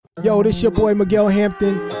Yo, this your boy Miguel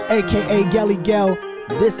Hampton, a.k.a. Gelly Gel.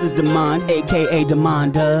 This is Demond, a.k.a.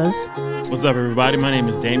 Demond Does. What's up, everybody? My name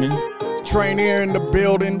is Damon. Trainier in the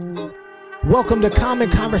building. Welcome to Common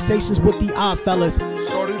Conversations with the Odd Fellas.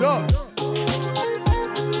 Start it up.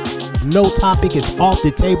 No topic is off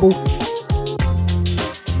the table.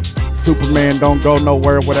 Superman don't go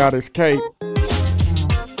nowhere without his cape.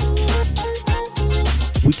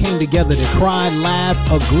 We came together to cry, laugh,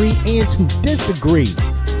 agree, and to disagree.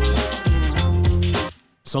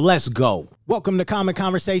 So let's go. Welcome to Common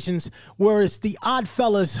Conversations, where it's the odd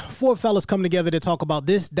fellas, four fellas come together to talk about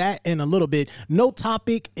this, that, and a little bit. No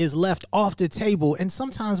topic is left off the table, and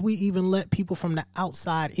sometimes we even let people from the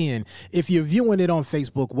outside in. If you're viewing it on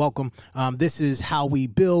Facebook, welcome. This is how we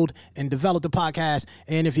build and develop the podcast,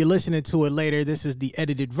 and if you're listening to it later, this is the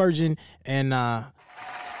edited version, and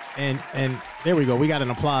there we go. We got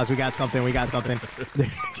an applause. We got something.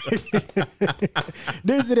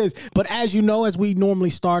 This it is. But as you know, as we normally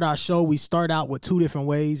start our show, we start out with two different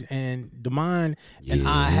ways. And Demond and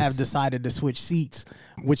I have decided to switch seats,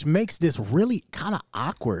 which makes this really kind of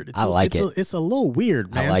awkward. It's a little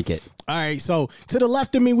weird, man. I like it. All right. So to the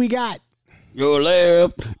left of me, we got. Your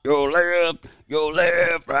left,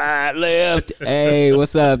 right, left. Hey,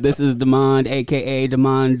 what's up? This is Demond, a.k.a.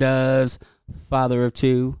 Demond Does. Father of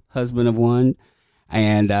two, husband of one,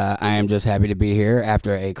 and I am just happy to be here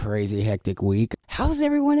after a crazy, hectic week. How's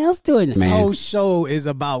everyone else doing, man? This whole show is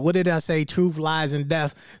about, what did I say, truth, lies, and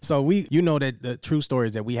death. So you know that the true story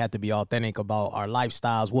is that we have to be authentic about our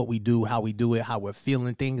lifestyles, what we do, how we do it, how we're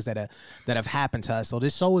feeling, things that have happened to us. So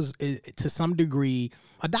this show is to some degree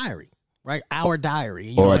a diary. Right, our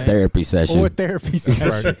diary, or a therapy session,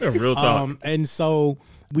 Real talk. And so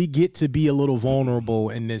we get to be a little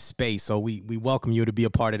vulnerable in this space. So we welcome you to be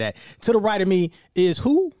a part of that. To the right of me is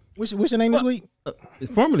who? What's your name this week?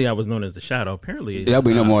 Formerly, I was known as the Shadow. Apparently, there'll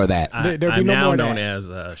be no more of that. I'm now known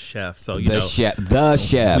as Chef. So the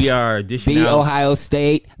chef. We are dishing out Ohio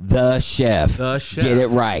State. The chef. Get it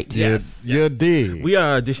right. Yes. You did. We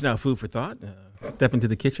are dishing out food for thought. Step into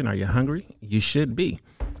the kitchen. Are you hungry? You should be.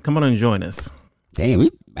 Come on and join us. Damn,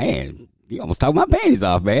 you almost took my panties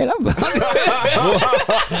off, man.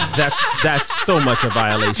 That's so much a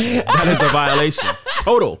violation. That is a violation.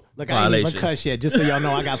 Total Look, violation. I ain't even cuss yet. Just so y'all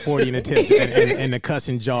know, I got 40 in the tip in the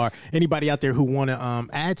cussing jar. Anybody out there who want to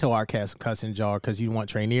add to our cussing jar because you want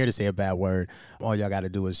Trainier to say a bad word, all y'all got to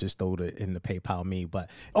do is just throw it in the PayPal me. But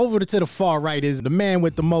over to the far right is the man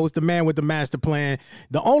with the most, the man with the master plan,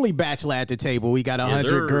 the only bachelor at the table. We got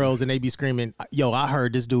 100 girls and they be screaming, yo, I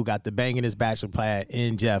heard this dude got the bangingest bachelor plan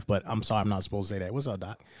in Jeff, but I'm sorry, I'm not supposed to say that. What's up,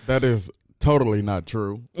 Doc? That is totally not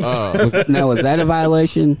true. Was that a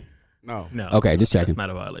violation? No. Okay, just checking. That's not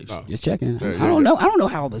a violation. No. Just checking. I don't know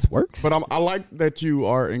how this works. But I like that you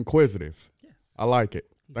are inquisitive. Yes. I like it.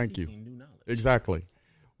 Thank you. New knowledge. Exactly.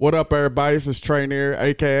 What up, everybody? This is Trainier,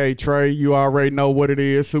 a.k.a. Trey. You already know what it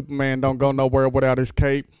is. Superman don't go nowhere without his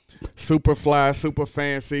cape. Super fly, super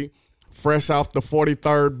fancy. Fresh off the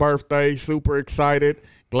 43rd birthday. Super excited.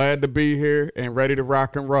 Glad to be here and ready to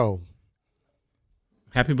rock and roll.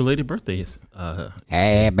 Happy belated birthdays.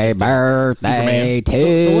 Happy birthday to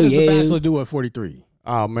So what does you. the bachelor do at 43?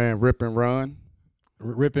 Oh, man, rip and run.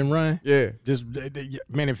 Rip and run? Yeah. Just,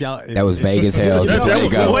 man, if y'all... That was vague as hell. Just let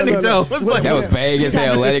it go. That was vague as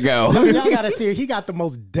hell. Let it go. Y'all gotta see it. He got the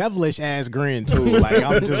most devilish ass grin too. Like,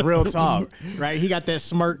 I'm just real talk, right? He got that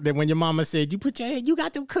smirk that when your mama said, "You put your hand, you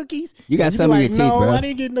got them cookies." You got some in your teeth, no, bro. I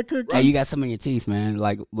didn't get in the cookies. Hey, you got some in your teeth, man.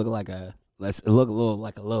 Like look a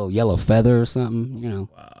little yellow feather or something. You know.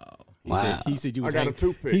 Wow. He said you was I got a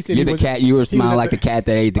toothpick. He said You're the cat. You were smiling like the cat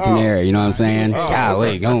that ate the canary. You know what I'm saying?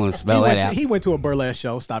 Golly, go and spell that out. He went to a burlesque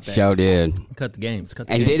show. Stop that. Show did. Cut the games.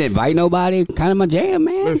 And didn't invite nobody. Kind of my jam,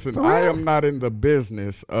 man. Listen, I am not in the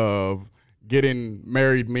business of getting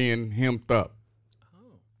married men hemmed up.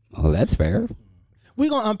 Oh, that's fair. We're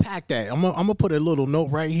going to unpack that. I'm gonna put a little note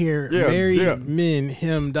right here. Yeah, Married men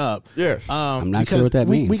hemmed up. Yes. I'm not sure what that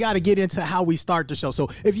means. We got to get into how we start the show. So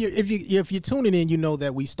if you're tuning in, you know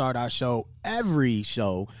that we start our show, every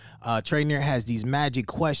show. Trainier has these magic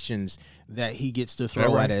questions that he gets to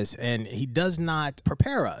throw at us, and he does not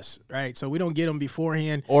prepare us, right? So we don't get them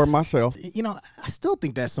beforehand. Or myself. You know, I still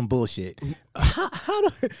think that's some bullshit. How do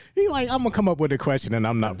he like? I'm gonna come up with a question and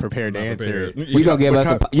I'm not prepared to answer it. You gonna give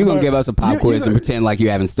us a pop quiz and pretend like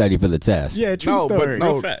you haven't studied for the test? Yeah, true story.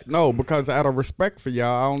 No, because out of respect for y'all,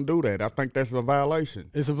 I don't do that. I think that's a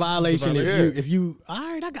violation. It's a violation if you. All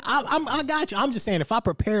right, I got you. I'm just saying if I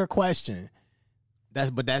prepare a question,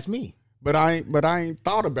 that's me. But I ain't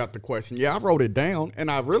thought about the question. Yeah, I wrote it down,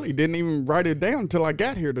 and I really didn't even write it down until I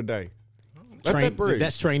got here today. Let that breathe.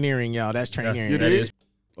 That's traineering, y'all. That's traineering. It is.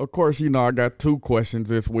 Of course, you know I got 2 questions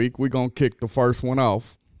this week. We're going to kick the first one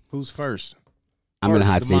off. Who's first? I'm in the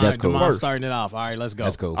hot seat. That's cool. Demond starting it off. All right, let's go.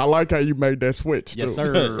 That's cool. I like how you made that switch, Yes, too.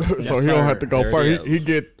 sir. So Yes, he don't have sir. to go There first. it He is.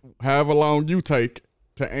 get however long you take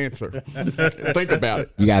to answer. Think about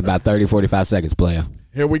it. You got about 30, 45 seconds, player.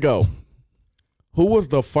 Here we go. Who was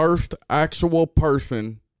the first actual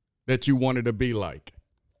person that you wanted to be like?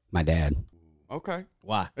 My dad. Okay.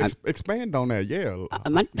 Why? Expand on that. Yeah.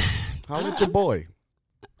 My, Holla at your boy.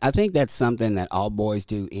 I think that's something that all boys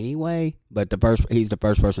do anyway. But he's the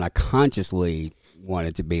first person I consciously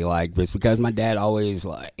wanted to be like, just because my dad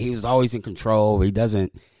he was always in control.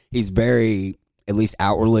 He's very, at least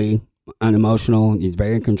outwardly, unemotional. He's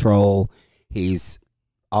very in control. He's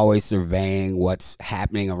always surveying what's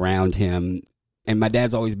happening around him. And my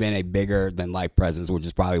dad's always been a bigger than life presence, which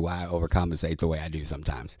is probably why I overcompensate the way I do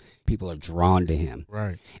sometimes. People are drawn to him.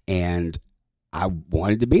 Right. And I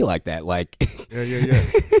wanted to be like that. Like, Yeah.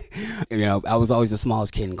 you know, I was always the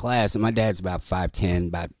smallest kid in class, and my dad's about 5'10",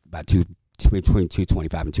 about between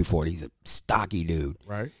 225 and 240. He's a stocky dude.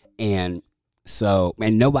 Right. And so,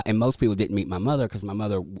 and most people didn't meet my mother because my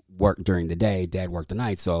mother worked during the day, dad worked the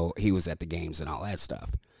night, so he was at the games and all that stuff.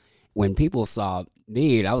 When people saw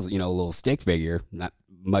me, I was, you know, a little stick figure, not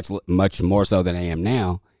much more so than I am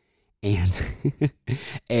now, and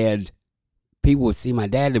and people would see my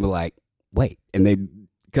dad and be like, "Wait," and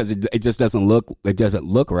because it just doesn't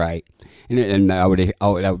look right, and I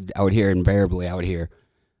would hear invariably, I would hear,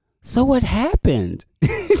 "So what happened?"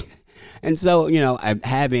 And so, you know,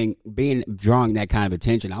 drawing that kind of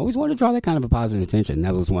attention, I always wanted to draw that kind of a positive attention.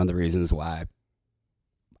 That was one of the reasons why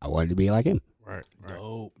I wanted to be like him. Right.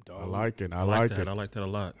 Dope. I like it. I like like that. it. I like that a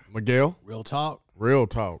lot. Miguel, Real talk. real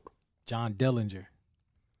talk. John Dillinger.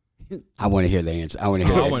 I want to hear the answer. I want to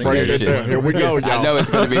hear I the wanna Break hear this shit. down. Here we go, y'all. I know it's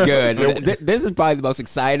going to be good. This is probably the most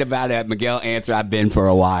excited about a Miguel answer I've been for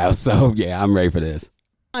a while. So, yeah, I'm ready for this.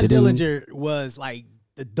 John Dillinger was like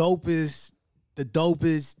the dopest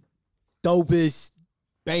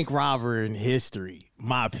bank robber in history,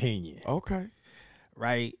 my opinion. Okay.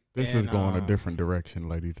 Right? This is going a different direction,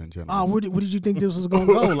 ladies and gentlemen. Oh, where did you think this was going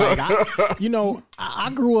to go? Like,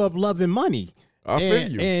 I grew up loving money. I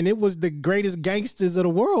feel you. And it was the greatest gangsters of the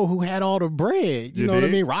world who had all the bread. You know what I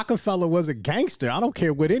mean? Rockefeller was a gangster. I don't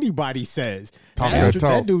care what anybody says.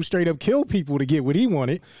 That dude straight up killed people to get what he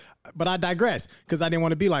wanted. But I digress because I didn't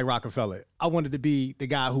want to be like Rockefeller. I wanted to be the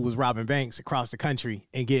guy who was robbing banks across the country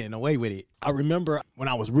and getting away with it. I remember when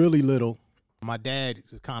I was really little, my dad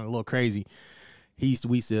was kind of a little crazy. We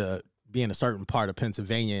used to be in a certain part of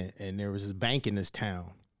Pennsylvania, and there was this bank in this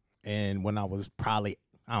town. And when I was probably,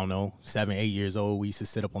 7, 8 years old, we used to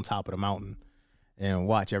sit up on top of the mountain and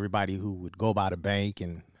watch everybody who would go by the bank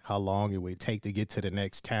and how long it would take to get to the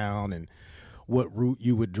next town and what route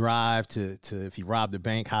you would drive to if you robbed the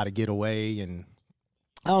bank, how to get away. And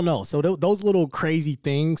I don't know. So those little crazy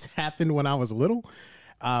things happened when I was little.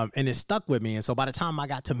 And it stuck with me. And so by the time I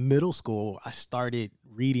got to middle school, I started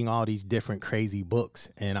reading all these different crazy books.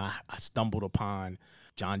 And I stumbled upon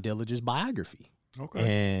John Dillinger's biography.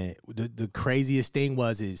 Okay. And the craziest thing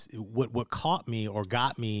is what caught me or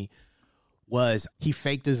got me was he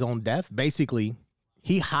faked his own death. Basically,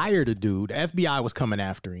 he hired a dude. The FBI was coming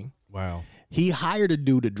after him. Wow. He hired a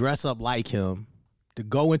dude to dress up like him, to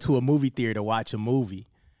go into a movie theater to watch a movie.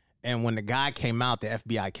 And when the guy came out, the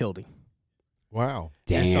FBI killed him. Wow.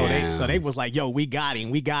 Damn. And so they was like, yo, we got him.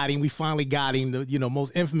 We finally got him. The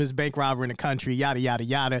most infamous bank robber in the country, yada, yada,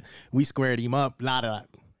 yada. We squared him up, blah, blah.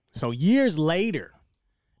 So years later,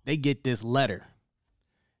 they get this letter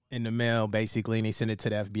in the mail, basically, and they send it to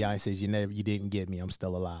the FBI and says, you didn't get me. I'm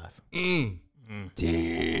still alive.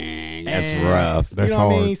 Dang, that's rough. That's you know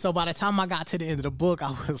hard. what I mean? So by the time I got to the end of the book,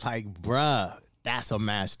 I was like, bruh, that's a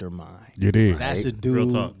mastermind. You did. That's a Real dude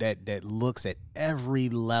talk. that looks at every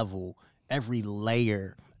level, every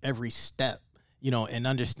layer, every step, and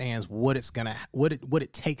understands what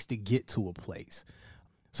it takes to get to a place.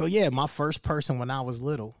 So yeah, my first person when I was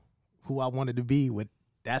little, who I wanted to be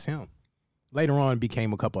that's him. Later on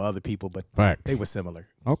became a couple other people, but Facts. they were similar.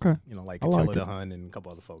 Okay. Like I like Attila it. the Hun and a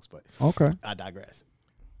couple other folks, but Okay. I digress.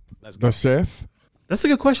 Let's go. The chef. That's a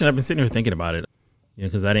good question. I've been sitting here thinking about it,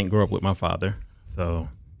 because I didn't grow up with my father, so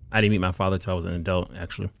I didn't meet my father till I was an adult,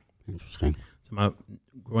 actually. Interesting. So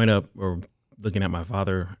growing up or looking at my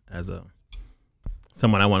father as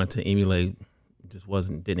someone I wanted to emulate just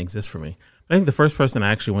didn't exist for me. I think the first person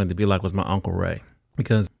I actually wanted to be like was my Uncle Ray,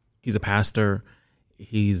 because he's a pastor,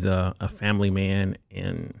 he's a family man,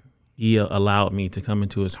 and he allowed me to come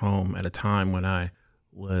into his home at a time when I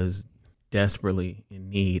was desperately in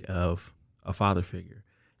need of a father figure,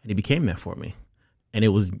 and he became that for me, and it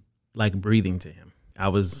was like breathing to him. I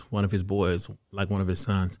was one of his boys, like one of his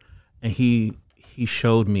sons, and he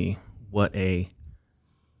showed me what a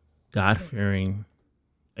good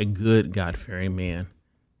God-fearing man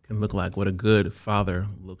can look like, what a good father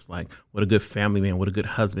looks like, what a good family man, what a good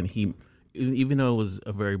husband. He, even though it was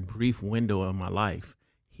a very brief window of my life,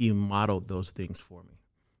 he modeled those things for me.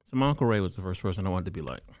 So my Uncle Ray was the first person I wanted to be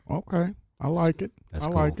like. Okay. I like it. That's I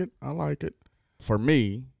cool. like it. I like it. For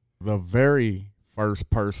me, the very first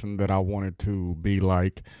person that I wanted to be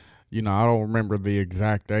like, you know, I don't remember the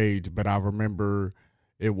exact age, but I remember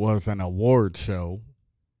it was an award show,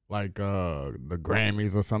 like the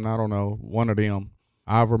Grammys or something. I don't know, one of them.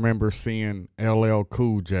 I remember seeing LL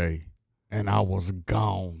Cool J, and I was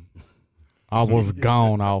gone. I was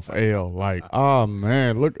gone off L. Like, oh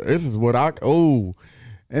man, look, this is what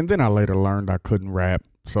and then I later learned I couldn't rap.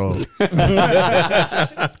 So,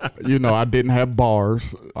 you know, I didn't have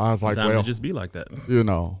bars. I was like, Sometimes well, it just be like that. you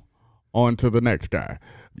know, on to the next guy.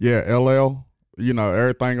 Yeah, LL, you know,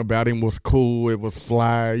 everything about him was cool. It was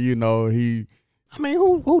fly. You know, I mean,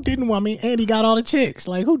 who didn't want me? And he got all the chicks.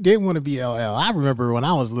 Like, who didn't want to be LL? I remember when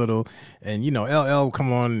I was little, and you know, LL would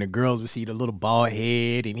come on, and the girls would see the little bald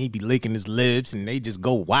head, and he'd be licking his lips, and they just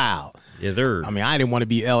go wild. Yes, sir. I mean, I didn't want to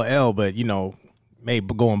be LL, but you know,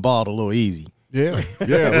 maybe going bald a little easy. yeah.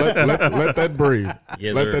 Let that breathe.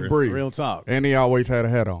 Yes, Let sir. that breathe. Real talk. And he always had a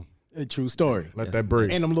hat on. A true story. Let that breathe.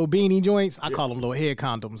 And them little beanie joints, I call them little head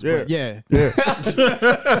condoms. Yeah. But yeah.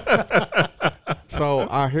 Yeah. So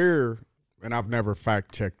I hear, and I've never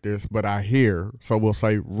fact checked this, but I hear, so we'll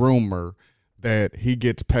say rumor, that he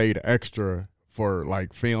gets paid extra for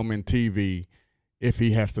like film and TV if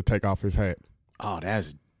he has to take off his hat. Oh,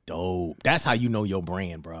 that's dope. That's how you know your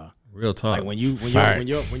brand, bro. Real talk. Like when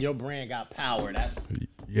your brand got power,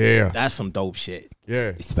 Yeah. that's some dope shit.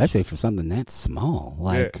 Yeah. Especially for something that small.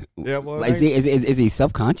 Like, Yeah, well, like, is he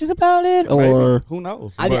subconscious about it, maybe. or Who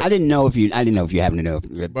knows? I But- didn't know if you happen to know.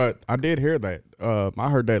 But I did hear that. I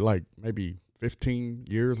heard that like maybe 15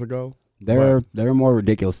 years ago. There are more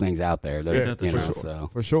ridiculous things out there. That, Yeah, you for know, sure. so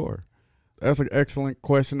For sure. That's an excellent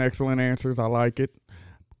question, excellent answers. I like it.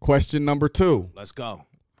 Question number 2. Let's go.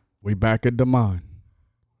 We back at Damon.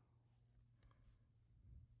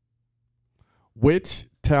 Which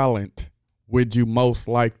talent would you most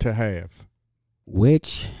like to have?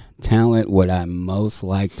 which talent would I most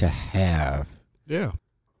like to have? Yeah.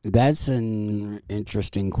 That's an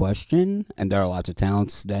interesting question, and there are lots of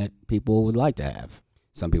talents that people would like to have.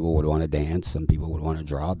 Some people would want to dance. Some people would want to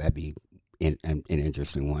draw. That'd be an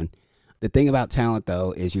interesting one. The thing about talent,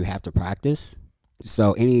 though, is you have to practice.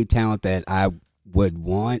 So any talent that I would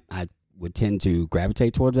want, I would tend to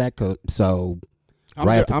gravitate towards that. So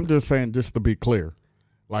I'm just saying, just to be clear,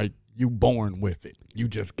 like you born with it. You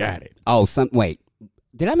just got it. wait.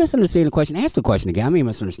 Did I misunderstand the question? Ask the question again. I may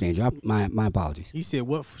misunderstand you. My apologies. He said,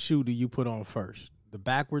 what shoe do you put on first? The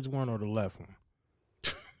backwards one or the left one?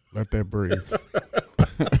 Let that breathe.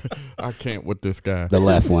 I can't with this guy. The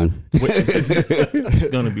left one. It's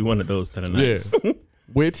going to be one of those tonight. Yeah.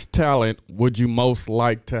 Which talent would you most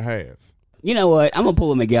like to have? You know what? I'm gonna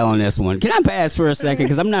pull a Miguel on this one. Can I pass for a second?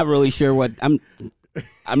 Because I'm not really sure what I'm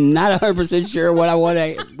not 100% sure what I want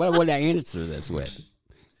to answer this with.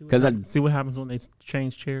 Because See what happens when they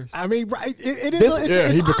change chairs? I mean, right? It is. This-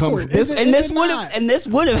 It's he becomes- awkward. this It's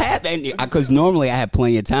would have happened because normally I have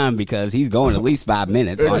plenty of time because he's going at least 5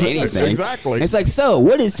 minutes on anything. Exactly. It's like, so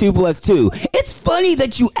what is 2 + 2? It's funny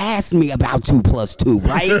that you asked me about 2 + 2,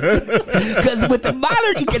 right? Because with the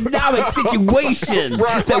modern economic situation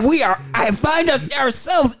that I find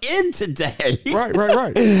ourselves in today.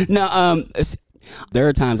 Right. Now, there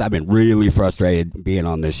are times I've been really frustrated being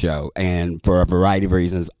on this show, and for a variety of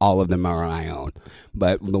reasons, all of them are my own.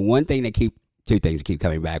 But the one thing two things that keep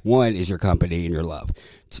coming back. One is your company and your love.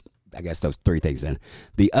 I guess those 3 things then.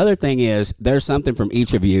 The other thing is there's something from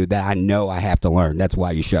each of you that I know I have to learn. That's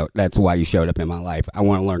why you showed up in my life. I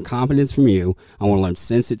want to learn confidence from you. I want to learn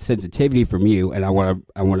sensitivity from you, and I want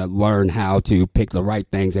to learn how to pick the right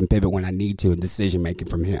things and pivot when I need to, and decision making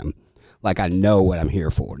from him. Like I know what I'm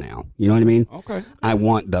here for now. You know what I mean? Okay. I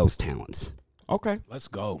want those talents. Okay. Let's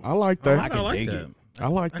go. I like that. I can like dig that. it. I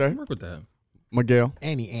like I that. can work with that. Miguel.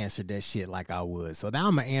 And he answered that shit like I would. So now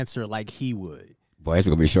I'm going to answer it like he would. Boy, it's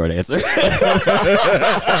gonna be a short answer.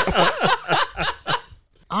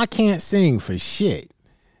 I can't sing for shit.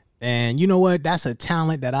 And you know what? That's a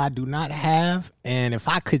talent that I do not have. And if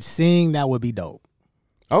I could sing, that would be dope.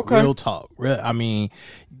 Okay. Real talk. I mean,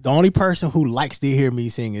 the only person who likes to hear me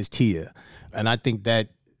sing is Tia. And I think that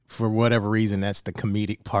for whatever reason, that's the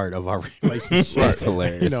comedic part of our relationship. That's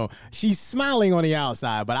hilarious. You know, she's smiling on the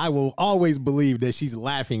outside, but I will always believe that she's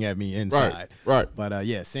laughing at me inside. Right. But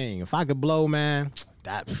yeah, sing. If I could blow, man,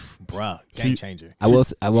 That, bruh, game changer. I will.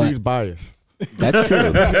 She's biased. That's true.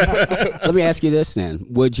 Let me ask you this then: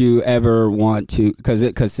 would you ever want to?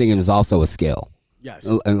 Because singing is also a skill. Yes.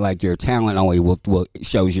 And like your talent only will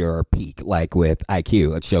shows your peak. Like with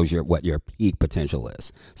IQ, it shows what your peak potential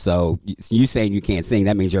is. So you saying you can't sing,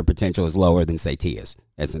 that means your potential is lower than say Tia's.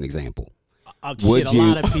 As an example. Shit, a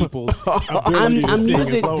lot of people's ability to sing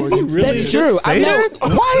is lower than really That's just true. say that?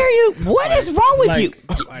 Why are you? What is wrong with you?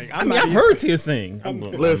 Like, I mean, I've heard Tia sing.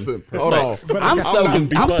 Listen, hold on.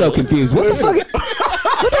 I'm so confused. What the fuck?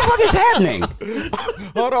 What the fuck is happening?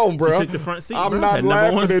 Hold on, bro. took the front seat, I'm bro. not Had number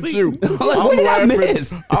one laughing at seat. you. What did I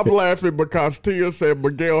miss? I'm laughing because Tia said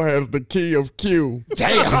Miguel has the key of Q.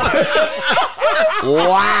 Damn.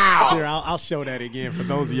 Wow. Here, I'll show that again for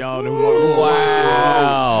those of y'all who want to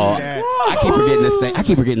Wow. see that. I keep forgetting this thing. I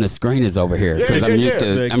keep forgetting the screen is over here because I'm used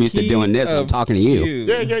The to doing this. I'm key talking to you.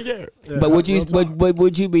 Yeah. But would you?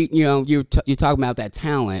 Would you be? You know, you're talking about that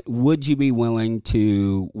talent. Would you be willing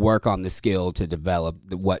to work on the skill to develop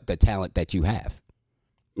the talent that you have?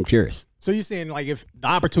 I'm curious. So you're saying like if the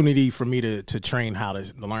opportunity for me to train how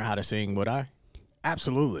to learn how to sing, would I?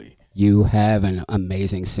 Absolutely. You have an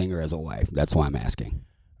amazing singer as a wife. That's why I'm asking.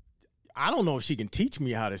 I don't know if she can teach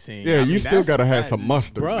me how to sing. Yeah, I you mean, still that's- gotta have that- some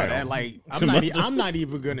mustard, Bruh, man. that, like Some mustard? I'm not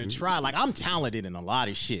even gonna try. Like I'm talented in a lot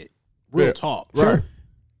of shit. Real Yeah, talk. right. Sure.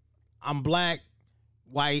 I'm black,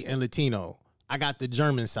 white, and Latino. I got the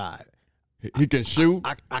German side. He can shoot.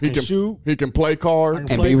 I he can shoot. He can play I cards. can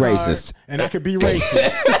And play be cards, racist. and I could be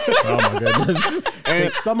racist. Oh my goodness.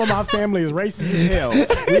 And some of my family is racist as hell.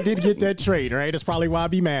 We did get that trait, right? That's probably why I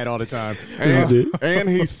be mad all the time. And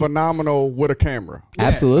he's phenomenal with a camera.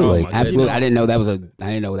 Absolutely, Oh, my absolutely. goodness. I didn't know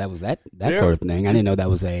that was that Yeah. sort of thing. I didn't know that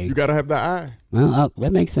was a. You gotta have the eye. Well,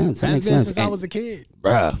 that makes sense. That That's makes been sense. since I And- was a kid.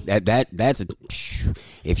 Bruh, that's a.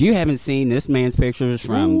 If you haven't seen this man's pictures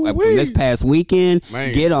from Ooh-wee. this past weekend,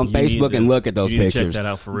 Man, get on you need Facebook to- and look at those you need to check pictures. that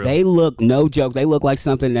out for real. They look no joke. They look like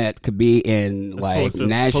something that could be in That's like Pulitzer-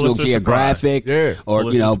 National Pulitzer Geographic, Yeah. or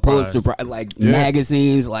Pulitzer Pulitzer Prize. like Yeah.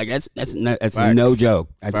 magazines. Like that's Facts. no joke.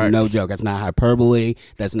 That's Facts. no joke. That's not hyperbole.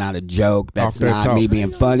 That's not a joke. That's that not talk. me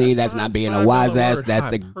being funny. That's not being a wise ass. $5 That's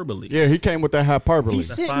the. hyperbole. Yeah, he came with that hyperbole.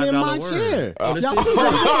 He's sitting in my $5 chair. word. Y'all see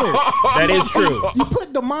that? That is true. You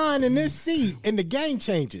put the mind in this seat, and the game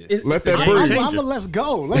changes. Let that Game breathe. changer. I'm gonna let's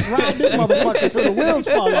go. Let's ride this motherfucker till the wheels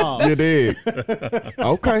fall off. You did.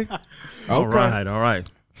 Okay. All Okay. right, all right.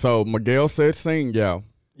 So Miguel said sing, y'all.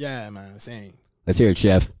 Yeah, man. Sing. Let's hear it,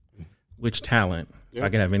 Chef. Which talent? If I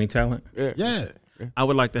could have any talent, Yeah. I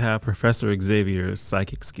would like to have Professor Xavier's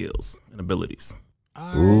psychic skills and abilities.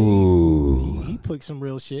 Ooh. He put some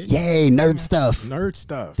real shit. Yay, nerd stuff. Nerd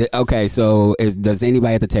stuff. Okay, so does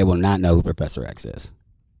anybody at the table not know who Professor X is?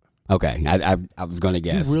 Okay, I was gonna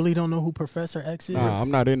guess. You really don't know who Professor X is? Nah, I'm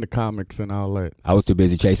not into comics and all that. I was too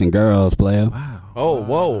busy chasing girls, player. Wow. Oh,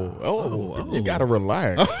 whoa. You gotta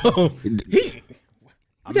relax.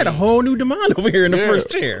 You got a whole new demand over here in the Yeah. first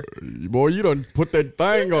chair. Boy, you done put that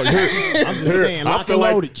thing on. Here, I'm just saying, I lock feel and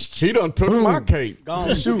like loaded. he done took my cape. Go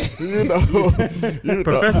on, shoot. You know.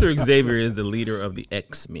 Professor Xavier is the leader of the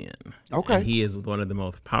X-Men. Okay. And he is one of the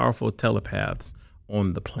most powerful telepaths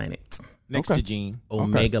on the planet. Next to Gene.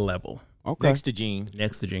 Omega level. Okay. Next to Gene.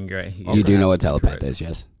 Next to Jean Grey. You do know what telepath is,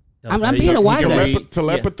 yes? I'm being a He wise can ass. read-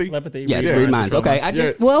 Telepathy? Yeah, telepathy. Yes, Yeah. read minds. Okay, I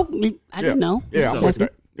just I didn't know. Yeah, I'm with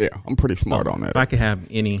that. Yeah, I'm pretty smart on If that. I could have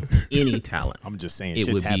any talent, I'm just saying, It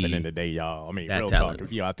shit's would be happening today, y'all. I mean, that real talent. talk.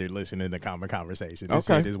 If you out there listening to common conversation, this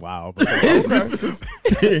Okay. shit is wild. it's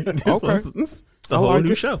a whole like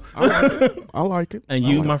new it. show. I like it. And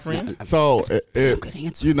you, my friend, So, Good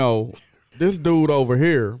answer. you know, this dude over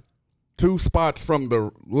here, 2 spots from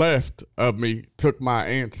the left of me took my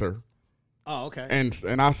answer. Oh, okay. And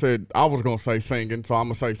I said I was going to say singing, so I'm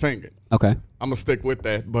going to say singing. Okay, I'm going to stick with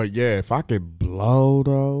that. But yeah, if I could blow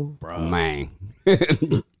though. man.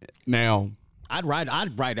 Now, I'd write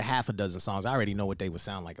a half a dozen songs. I already know what they would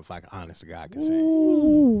sound like if I, honest to God, could sing.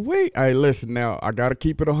 ooh, wait. Hey, listen now. I got to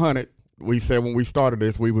keep it 100. We said when we started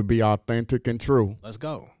this, we would be authentic and true. Let's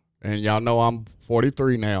go. And y'all know I'm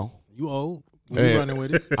 43 now. You old. You And running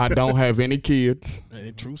with it. I don't have any kids.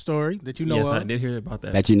 True story that you know yes, of. I did hear about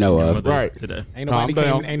that. That you know Your of. mother Right. today. Ain't nobody Calm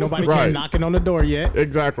came, down. ain't nobody Right. came knocking on the door yet.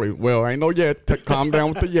 Exactly. Well, ain't no yet. Calm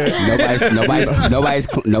down with the yet.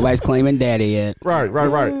 Nobody's claiming daddy yet.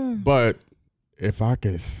 Right. But if I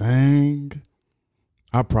could sing,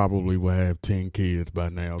 I probably would have 10 kids by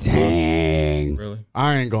now. Dang. Really?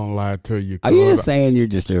 I ain't gonna lie to you. Are you cuz just saying you're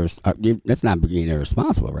just that's not being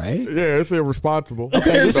irresponsible, right? yeah, it's irresponsible.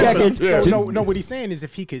 Okay, just checking. Yeah. No, what he's saying is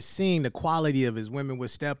if he could sing, the quality of his women would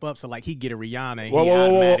step up. So like he'd get a Rihanna and Whoa, he whoa, whoa,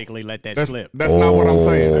 whoa. automatically let that slip. That's not what I'm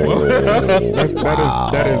saying.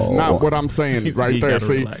 That is not what I'm saying He right there. gotta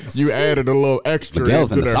See, relax. you added a little extra.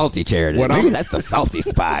 Miguel's in into the there. salty chair. What Maybe I'm- that's the salty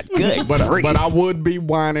spot. Good But grief. I would be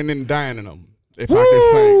whining and dining them if I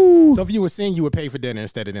could sing. So if you would sing, you would pay for dinner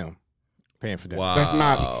instead of them paying for dinner. Wow. That's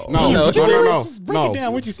not no Damn, no did you no Just break it no.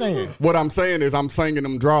 down. What you saying? What I'm saying is I'm singing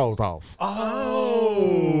them draws off.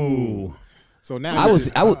 Oh. So now I was-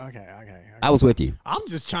 okay. I was with you. I'm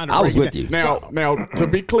just trying to. I was break with it you. down. Now to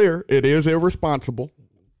be clear, it is irresponsible.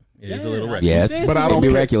 It is a little reckless. Yes, said But I it'd don't be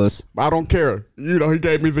care. reckless. I don't care. You know, he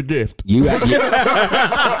gave me the gift. You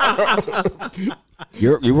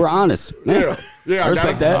were honest. Yeah, yeah. I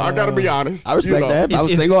respect that. I gotta be honest. I respect you know. that. If I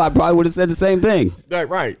was If- single, I probably would have said the same thing. That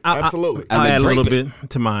right. Absolutely. I'll I've been add a little drinking. bit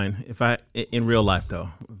to mine. If I in real life though,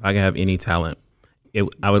 if I could have any talent,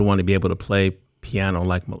 I would want to be able to play piano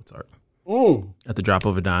like Mozart. Ooh. At the drop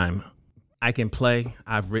of a dime, I can play.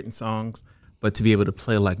 I've written songs, but to be able to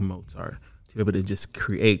play like Mozart, to be able to just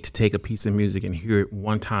create, to take a piece of music and hear it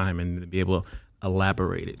one time and to be able to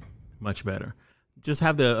elaborate it much better. Just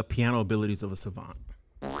have the piano abilities of a savant.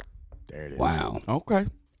 There it is. Wow. Okay.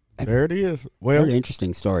 There it is. I Well, heard an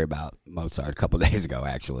interesting story about Mozart a couple days ago.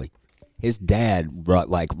 Actually, his dad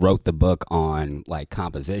wrote the book on like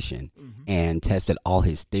composition and tested all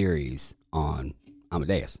his theories on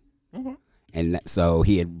Amadeus. And so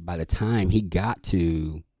by the time he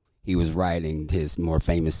was writing his more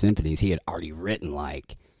famous symphonies, he had already written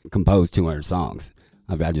composed 200 songs.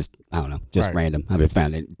 I don't know, just Right. random. I've been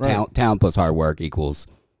found it. Right. Talent plus hard work equals.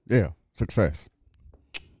 yeah, success.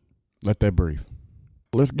 Let that breathe.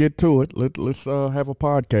 Let's get to it. Let's have a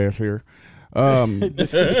podcast here.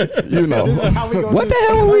 You know, How we gonna What do- the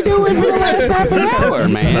hell are we doing for the last half an hour,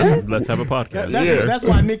 man? Let's have a podcast. That's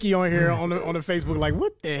why Nikki on here on the Facebook like,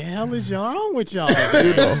 what the hell is y'all wrong with y'all?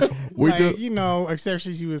 you know, we Like, just except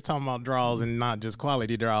she was talking about draws and not just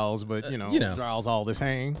quality draws, but draws all the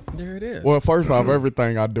same. There it is. well, first off,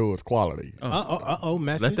 everything I do is quality.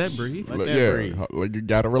 Message. Let that breathe. Let that Yeah, breathe. like, you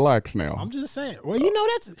gotta relax now. I'm just saying. Well,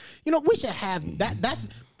 we should have that. That's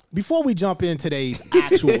before we jump in today's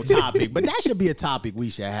actual topic, but that should be a topic we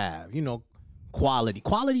should have.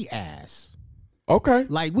 Quality ass. Okay.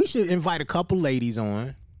 Like we should invite a couple ladies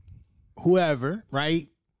on, whoever, right?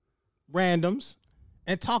 Randoms,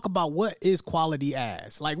 and talk about what is quality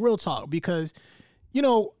ass. Like real talk, because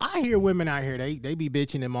I hear women out here, they be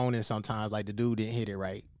bitching and moaning sometimes, like the dude didn't hit it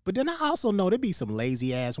right. But then I also know there be some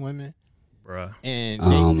lazy ass women. Bruh. And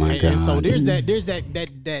Oh, my and so God. there's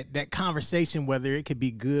that conversation whether it could be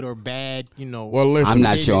good or bad, Well, listen. I'm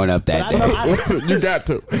not showing up But that I know day. Listen, you got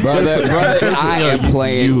to. Brother, I am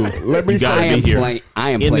playing. Let me You say, gotta I am be here playing. I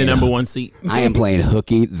am in playing the number one seat. I am playing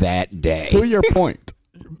hooky that day. to your point.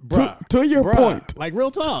 To your Bruh, point. like real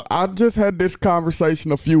talk. I just had this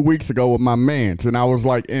conversation a few weeks ago with my mans, and I was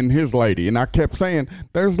like in his lady, and I kept saying,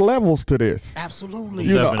 "There's levels to this." Absolutely.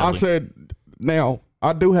 You know, I Definitely. said, "Now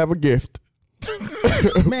I do have a gift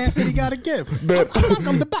Man said he got a gift. That-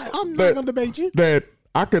 I'm not gonna debate you. that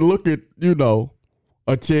I can look at,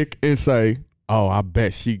 a chick and say, "Oh, I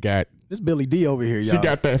bet she got This Billy D over here, y'all. she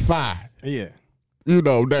got that fire." Yeah.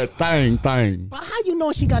 That thing. But how you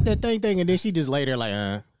know she got that thing and then she just lay there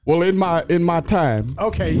like, Well, in my time,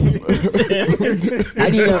 Okay. How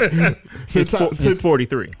do you know? He's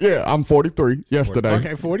 43. yeah, I'm 43 yesterday.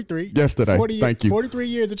 Okay, 43. Yesterday. Thank you. 43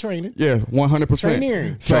 years of training. Yes, 100%.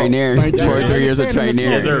 Traineering. Traineer. Thank you. 43 years of Understand the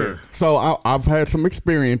traineer. Yes, sir. So I've had some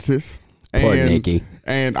experiences, Poor and Nikki.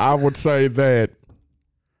 and I would say that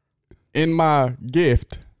in my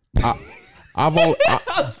gift,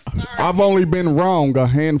 I've only been wrong a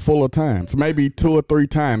handful of times, maybe 2 or 3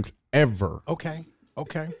 times ever, Okay.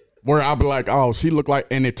 where I'll be like, "Oh, she looked like,"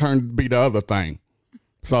 and it turned to be the other thing.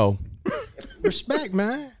 So Respect,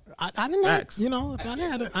 man. I didn't have, Facts.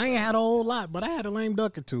 I ain't had a whole lot, but I had a lame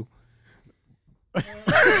duck or two.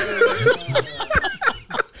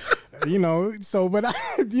 But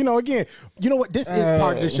again, you know what? This is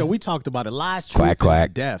part of the show. We talked about it. Lies, truth, Quack, quack.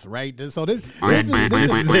 and death, right? So this is This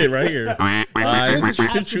is it right here. Lies,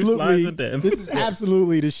 truth, lies, and death. This is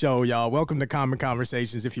absolutely the show, y'all. Welcome to Common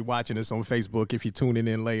Conversations. If you're watching us on Facebook, if you're tuning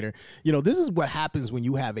in later, this is what happens when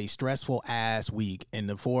you have a stressful ass week and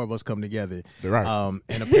the 4 of us come together. Right.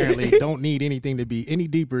 And apparently don't need anything to be any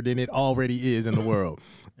deeper than it already is in the world.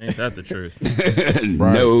 Ain't that the truth?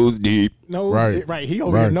 Nose deep. Nose, Right. right. He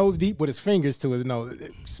over here Right. nose deep deep with his fingers to his nose,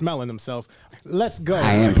 smelling himself. Let's go.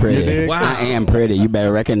 I am pretty. Wow. I am pretty. You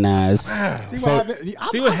better recognize. See So- what happens?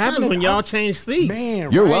 See what happens when y'all change seats.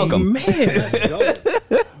 Man, You're right. welcome. Man, Let's go.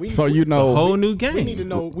 So you know, whole new game. we need to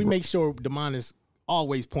know. We make sure Damon is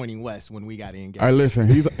always pointing west when we got in game. hey, listen,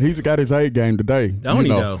 he's got his A game today. Don't you he,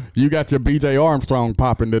 know, though? You got your B.J. Armstrong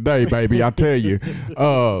popping today, baby. I tell you,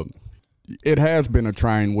 it has been a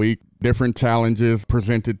trying week. Different challenges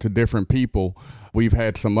presented to different people. We've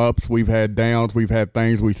had some ups, we've had downs, we've had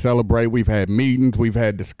things we celebrate, we've had meetings, we've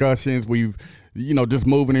had discussions, we've, just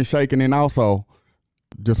moving and shaking. And also,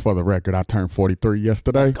 just for the record, I turned 43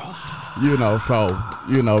 yesterday. So,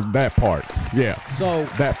 that part. Yeah. So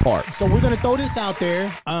That part. So we're gonna throw this out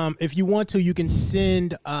there. If you want to, you can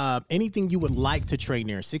send anything you would like to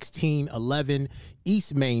Trainier, 1611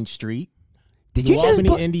 East Main Street. Did New you just Albany,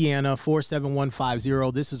 put- Indiana,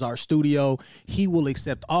 47150. This is our studio. He will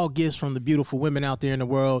accept all gifts from the beautiful women out there in the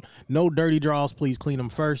world. No dirty draws. Please clean them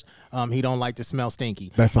first. He don't like to smell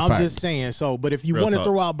stinky. That's a I'm fact. just saying. So, but if you Real want to talk.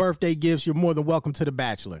 throw out birthday gifts, you're more than welcome to The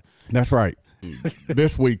Bachelor. That's right.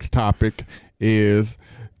 This week's topic is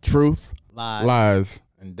truth, lies,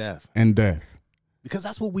 And death. and death. Because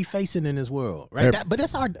that's what we facing in this world, right? Yep. But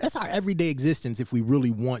that's our everyday existence if we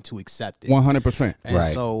really want to accept it. 100%. And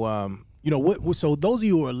Right. so, so those of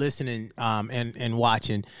you who are listening and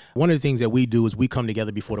watching, one of the things that we do is we come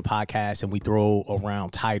together before the podcast and we throw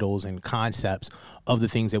around titles and concepts of the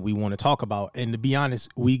things that we want to talk about. And to be honest,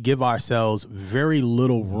 we give ourselves very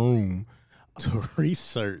little room to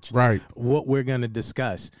research Right. what we're going to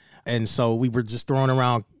discuss. And so we were just throwing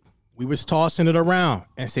around, we was tossing it around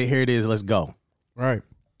and say, here it is, let's go. Right.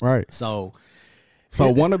 Right. So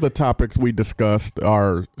So one of the topics we discussed,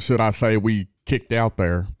 or should I say we kicked out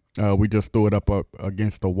there, we just threw it up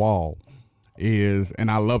against the wall, is,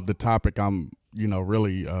 and I love the topic. I'm,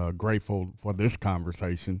 really grateful for this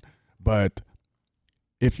conversation. But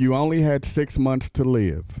if you only had 6 months to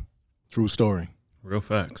live, true story. Real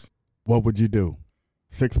facts. what would you do?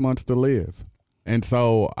 6 months to live. And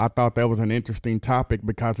so I thought that was an interesting topic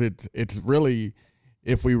because it's really,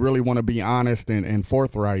 if we really want to be honest and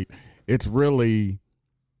forthright, it's really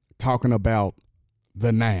talking about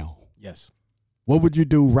the now. Yes. What would you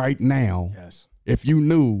do right now Yes. if you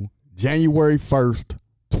knew January 1st,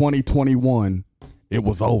 2021, it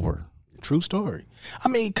was over? True story. I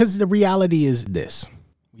mean, because the reality is this: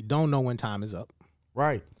 we don't know when time is up,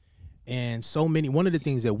 Right. and one of the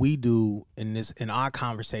things that we do in our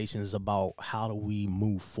conversations is about how do we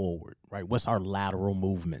move forward, right? What's our lateral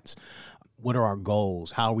movements? What are our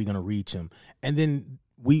goals? How are we going to reach them? And then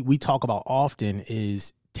we talk about often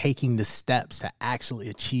is taking the steps to actually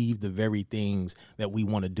achieve the very things that we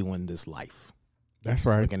want to do in this life. That's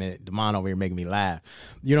right. Looking at Damon over here making me laugh.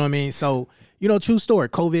 You know what I mean? So, true story,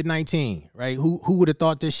 COVID-19, right? Who would have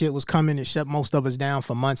thought this shit was coming and shut most of us down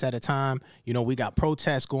for months at a time? We got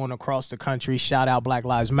protests going across the country. Shout out Black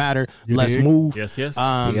Lives Matter. Let's dig? move. Yes, yes.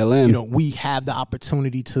 BLM. We have the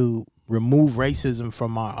opportunity to remove racism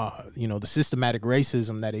from our, the systematic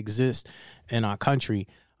racism that exists in our country.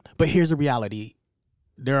 But here's the reality.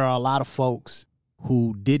 There are a lot of folks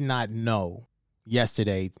who did not know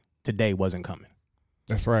today wasn't coming.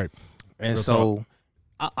 That's right. And Real so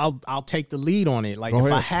I'll take the lead on it. Like Go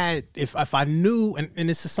if ahead. if I knew, and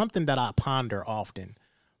this is something that I ponder often,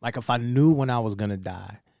 like if I knew when I was going to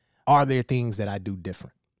die, are there things that I do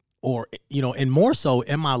different? Or, and more so,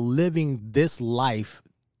 am I living this life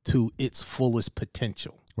to its fullest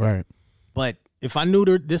potential? Right. But if I knew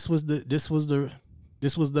that this was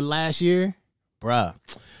the last year, bruh,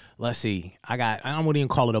 let's see. I don't even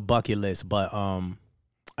call it a bucket list, but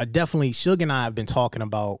I definitely, Suge and I have been talking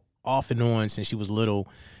about off and on since she was little,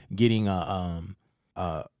 getting a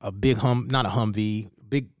big not a Humvee,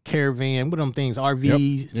 big caravan, what are them things,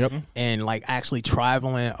 RVs, Yep. and like actually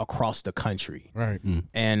traveling across the country. Right.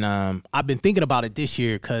 And I've been thinking about it this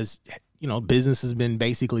year because, business has been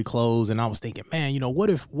basically closed. And I was thinking, man, what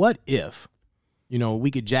if,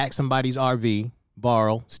 we could jack somebody's RV,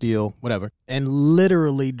 borrow, steal, whatever, and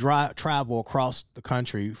literally travel across the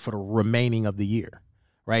country for the remaining of the year,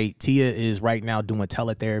 right? Tia is right now doing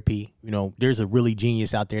teletherapy. There's a really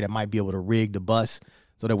genius out there that might be able to rig the bus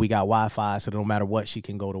so that we got Wi-Fi so that no matter what, she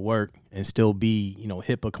can go to work and still be,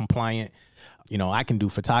 HIPAA compliant. I can do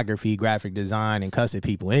photography, graphic design, and cuss at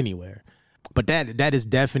people anywhere. But that is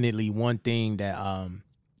definitely one thing that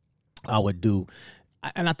I would do.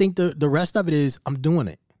 And I think the rest of it is I'm doing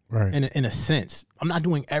it. Right. In a sense, I'm not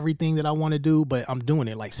doing everything that I want to do, but I'm doing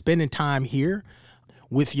it. Like spending time here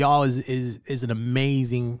with y'all is an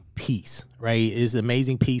amazing piece, right? It's an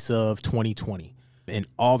amazing piece of 2020 and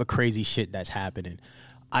all the crazy shit that's happening.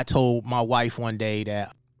 I told my wife one day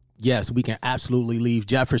that, yes, we can absolutely leave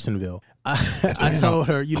Jeffersonville. I told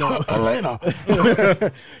her, you know,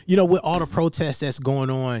 you know, with all the protests that's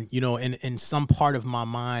going on, you know, in some part of my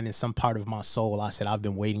mind and some part of my soul, I said, I've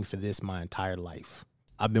been waiting for this my entire life.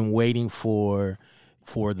 I've been waiting for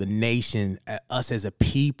the nation, us as a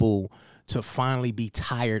people, to finally be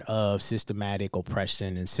tired of systematic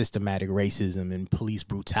oppression and systematic racism and police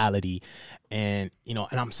brutality. And, you know,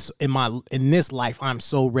 and in this life, I'm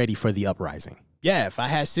so ready for the uprising. Yeah, if I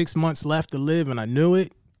had 6 months left to live and I knew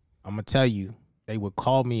it, I'm going to tell you, they would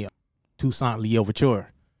call me Toussaint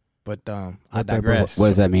Louverture. But I digress. What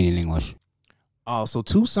does that mean in English? Oh, so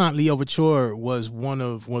Toussaint Louverture was one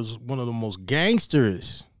of the most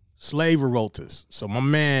gangsters slave revolters. So my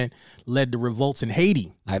man led the revolts in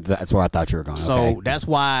Haiti. That's where I thought you were going. So okay. That's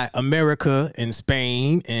why America and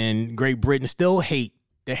Spain and Great Britain still hate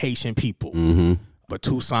the Haitian people. Mm-hmm. But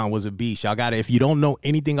Toussaint was a beast. Y'all got to, if you don't know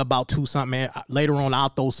anything about Toussaint, man, later on I'll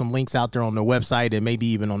throw some links out there on the website and maybe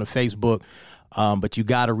even on the Facebook. But you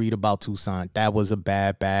got to read about Toussaint. That was a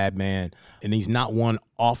bad, bad man. And he's not one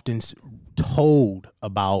often told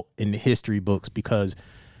about in the history books because,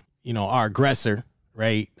 you know, our aggressor,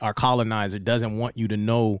 right, our colonizer doesn't want you to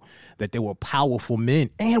know that there were powerful men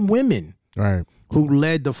and women Right. who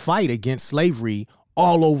led the fight against slavery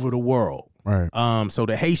all over the world. Right. So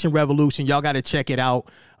the Haitian Revolution, y'all got to check it out.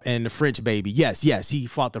 And the French baby, yes, he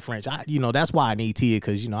fought the French. That's why I need Tia,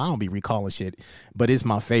 because, I don't be recalling shit, but it's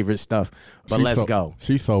my favorite stuff. But let's go.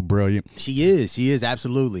 She's so brilliant. She is,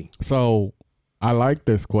 absolutely. So I like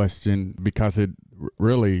this question because it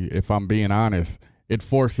really, if I'm being honest, it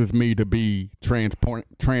forces me to be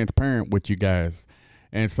transparent with you guys.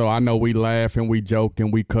 And so I know we laugh and we joke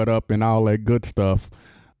and we cut up and all that good stuff.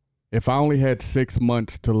 If I only had 6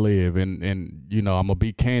 months to live and I'm going to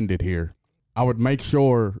be candid here, I would make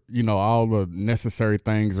sure, all the necessary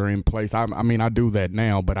things are in place. I mean, I do that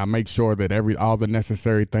now, but I make sure that all the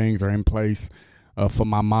necessary things are in place for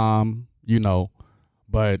my mom,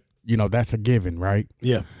 but, that's a given, right?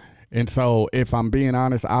 Yeah. And so if I'm being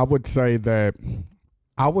honest, I would say that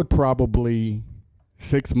I would probably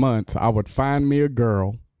 6 months, I would find me a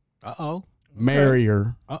girl, marry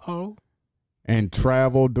her, and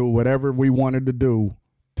travel, do whatever we wanted to do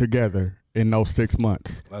together in those 6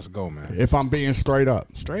 months. Let's go, man. If I'm being straight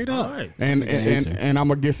up. Straight up. All right. And I'm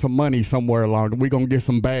going to get some money somewhere along. We're going to get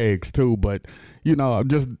some bags too, but,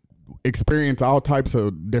 just experience all types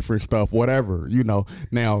of different stuff, whatever,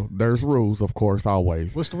 Now, there's rules, of course,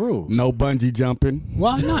 always. What's the rules? No bungee jumping.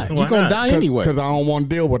 Why not? Why You're going to not? die anyway. Because I don't want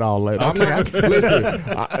to deal with all that.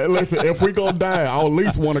 Listen, if we going to die, I'll at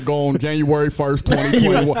least want to go on January 1st,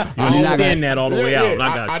 2021. You understand that all the way out.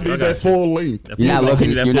 I got you. I need that full length. You're not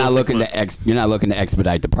looking to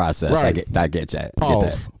expedite the process. Right. I get that.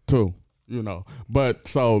 Pause, too, But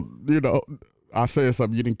so, I said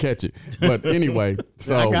something, you didn't catch it. But anyway,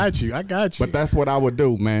 so I got you. But that's what I would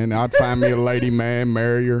do, man. I'd find me a lady, man,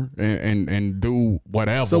 marry her, and do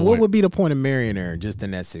whatever. So what would be the point of marrying her just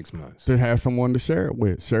in that 6 months? To have someone to share it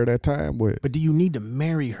with, share that time with. But do you need to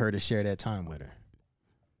marry her to share that time with her?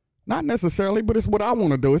 Not necessarily, but it's what I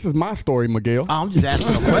want to do. This is my story, Miguel. Oh, I'm just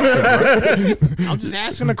asking a question, bro. I'm just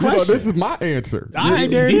asking a question. This is my answer. All right,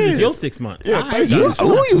 there it This is. is your 6 months. Yeah,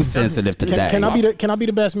 You sensitive today? Can I be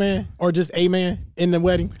the best man or just a man in the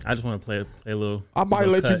wedding? I just want to play a little. I might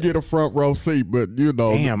little let you cut. get a front row seat, but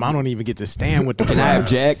Damn, I don't even get to stand with the Can I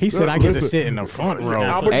object? He said I get to Listen. sit in the front row.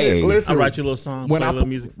 Hey. listen, I'll write you a little song. when Play a little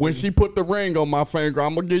music. when she put the ring on my finger,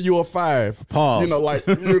 I'm gonna give you a 5. Pause.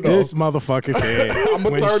 This motherfucker said I'ma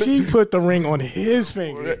when turn it- she put the ring on his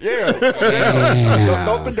finger. Yeah.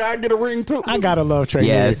 Don't the guy get a ring too? I gotta love Trey.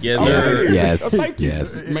 Yes. Yes, Okay. sir. Yes. Thank you.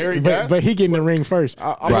 Yes. Married guy. But he getting the ring first.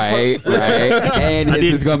 Right. And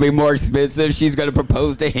his is going to be more expensive. She's going to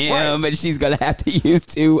propose to him, and she's going to have to use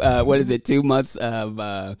 2 months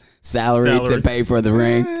of salary to pay for the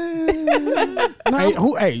ring.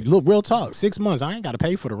 Hey, look, real talk. 6 months. I ain't gotta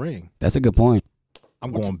pay for the ring. That's a good point.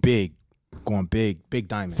 I'm going big. Big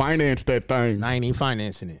diamonds. Finance that thing. I ain't even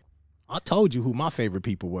financing it. I told you who my favorite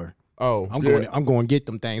people were. Oh, I'm going to get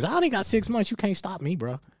them things. I only got 6 months. You can't stop me,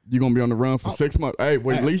 bro. You gonna be on the run for 6 months? Hey,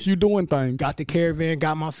 wait, at least you doing things. Got the caravan,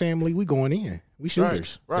 got my family. We going in. We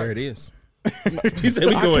shooters. Right. There it is. He said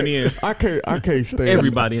we going in. I can't stand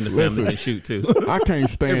Everybody in the family Listen. can shoot too. I can't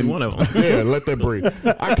stand Every one of them. Yeah, let that breathe.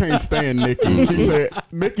 I can't stand Nikki.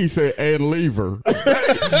 Nikki said, and leave her.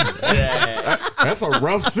 That's a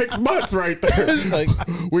rough 6 months right there.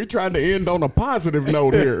 We trying to end on a positive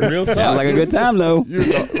note here. Real Sounds talk. like a good time, though.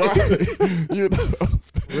 Right?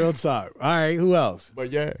 Real talk. All right, who else?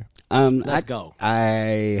 But yeah. Let's go.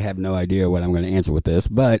 I have no idea what I'm going to answer with this,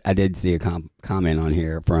 but I did see a comment on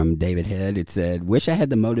here from David Head. It said, "Wish I had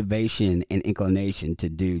the motivation and inclination to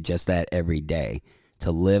do just that every day.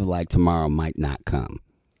 To live like tomorrow might not come."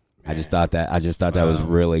 Man. I just thought that was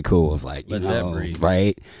really cool. It's like,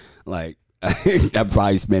 right? Like I'd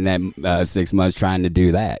probably spend that 6 months trying to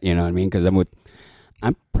do that. You know what I mean? Because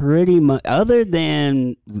I'm pretty much other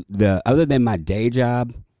than my day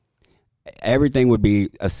job. Everything would be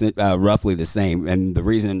roughly the same, and the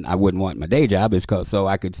reason I wouldn't want my day job is so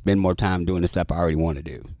I could spend more time doing the stuff I already want to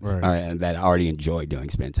do, and that I already enjoy doing.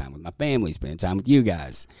 Spend time with my family, spend time with you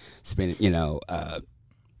guys,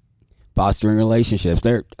 fostering relationships.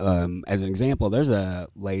 There, as an example, there's a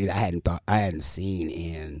lady that I hadn't seen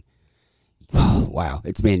in. Oh, wow,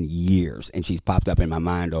 it's been years, and she's popped up in my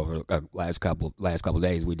mind over last couple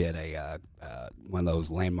days. We did a one of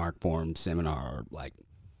those landmark forum seminar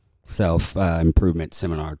self improvement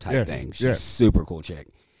seminar type thing. She's a super cool chick,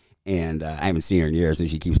 and I haven't seen her in years, and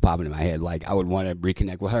she keeps popping in my head. Like I would want to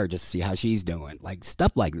reconnect with her just to see how she's doing, like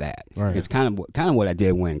stuff like that. Right. It's kind of what I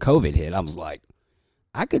did when COVID hit. I was like,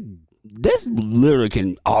 this literally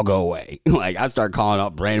can all go away. Like I start calling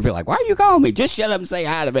up Brandon, be like, "Why are you calling me? Just shut up and say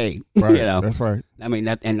hi to me." Right. That's right. I mean,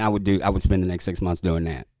 and I would spend the next 6 months doing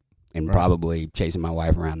that, and probably chasing my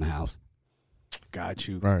wife around the house. Got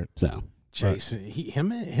you. Right. So. Chasing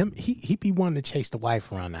he be wanting to chase the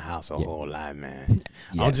wife around the house a whole lot, man.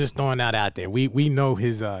 Yes. I'm just throwing that out there. We know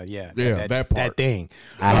his that part. That thing.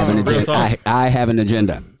 I have an agenda. I have an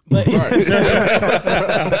agenda. But,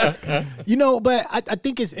 but I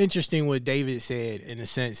think it's interesting what David said in the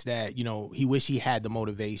sense that, he wish he had the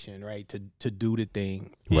motivation, right, to do the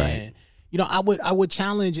thing. Right. And, I would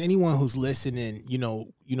challenge anyone who's listening,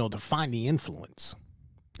 to find the influence.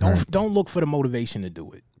 Don't look for the motivation to do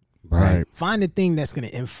it. Right. Find the thing that's going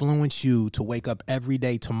to influence you to wake up every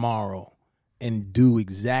day tomorrow and do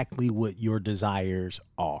exactly what your desires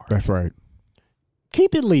are. That's right.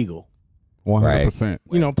 Keep it legal.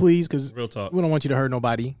 100%. Please, because real talk. We don't want you to hurt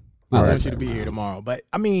nobody. We want you to be here tomorrow. But,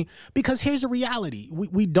 because here's the reality.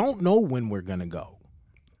 We don't know when we're going to go.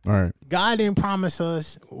 All right. God didn't promise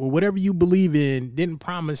us, or whatever you believe in, didn't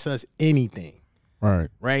promise us anything. Right.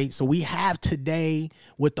 Right. So we have today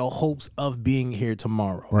with the hopes of being here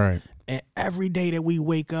tomorrow. Right. And every day that we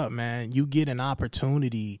wake up, man, you get an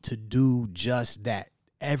opportunity to do just that.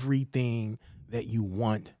 Everything that you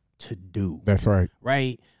want to do. That's right.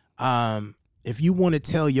 Right. If you want to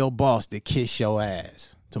tell your boss to kiss your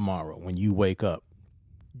ass tomorrow when you wake up,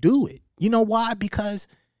 do it. You know why? Because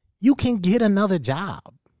you can get another job.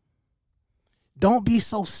 Don't be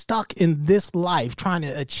so stuck in this life trying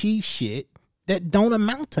to achieve shit that don't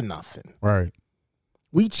amount to nothing. Right.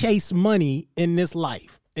 We chase money in this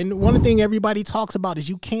life. And one thing everybody talks about is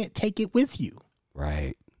you can't take it with you.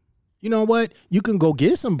 Right. You know what? You can go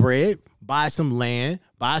get some bread, buy some land,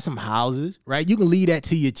 buy some houses, right? You can leave that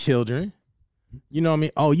to your children. You know what I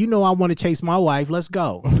mean? Oh, I want to chase my wife. Let's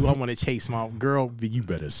go. Do I want to chase my girl? You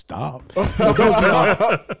better stop. So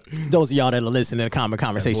those of y'all that are listening to the Common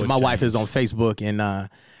Conversation, my wife is on Facebook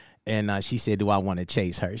and she said, "Do I want to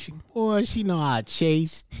chase her?" She know how to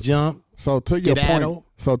chase, jump. So to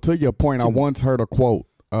your point, I once heard a quote.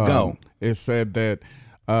 Go. It said that,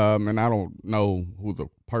 and I don't know who the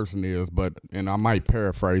person is, and I might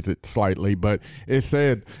paraphrase it slightly, but it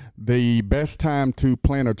said the best time to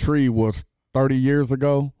plant a tree was 30 years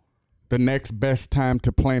ago. The next best time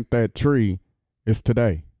to plant that tree is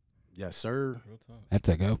today. Yes, sir. That's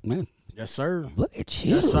a go, man. Yes, sir. Look at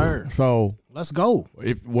you. Yes, sir. So let's go.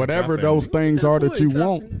 If whatever those things are that you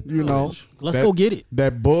want, let's go get it.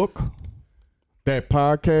 That book, that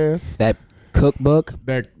podcast, that cookbook,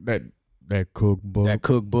 that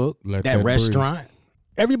cookbook, that restaurant. Breathe.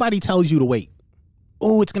 Everybody tells you to wait.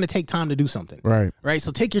 Oh, it's going to take time to do something. Right. Right.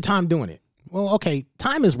 So take your time doing it. Well, okay.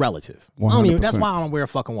 Time is relative. That's why I don't wear a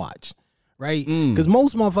fucking watch. Right. Because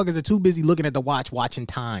most motherfuckers are too busy looking at the watch, watching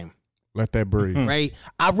time. Let that breathe. Right.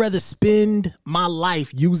 I'd rather spend my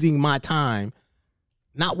life using my time,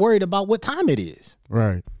 not worried about what time it is.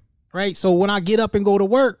 Right. Right. So when I get up and go to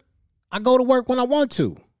work, I go to work when I want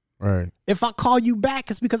to. Right. If I call you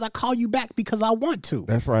back, it's because I call you back because I want to.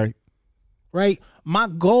 That's right. Right. My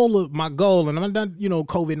goal, and I'm done,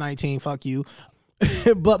 COVID-19, fuck you.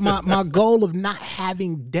 But my goal of not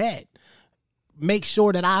having debt, make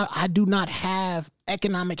sure that I do not have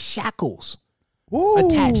economic shackles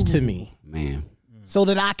attached to me. Man. So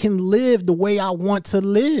that I can live the way I want to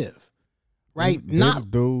live. Right. This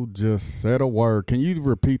dude just said a word. Can you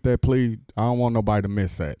repeat that, please? I don't want nobody to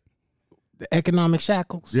miss that. The economic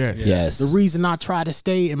shackles. Yes. Yes. The reason I try to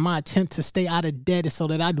stay in my attempt to stay out of debt is so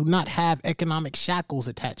that I do not have economic shackles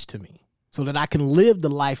attached to me, so that I can live the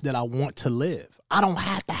life that I want to live. I don't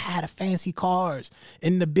have to have the fancy cars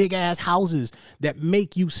and the big ass houses that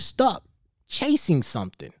make you stuck chasing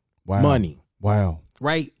something. Wow. Money, Wow.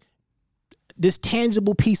 right? This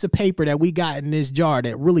tangible piece of paper that we got in this jar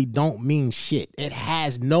that really don't mean shit. It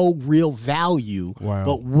has no real value, Wow.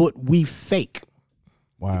 but what we fake.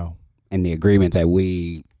 Wow. And the agreement that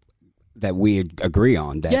we agree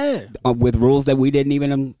on, that Yeah. with rules that we didn't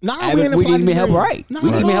even Nah, we we didn't even help agree. write. Not We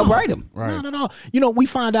at didn't even help all. write them. Right. Not at all. We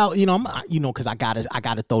find out, because I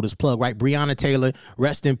gotta throw this plug, right? Breonna Taylor,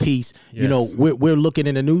 rest in peace. Yes. We're looking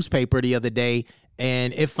in the newspaper the other day,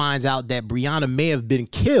 and it finds out that Breonna may have been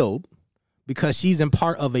killed because she's in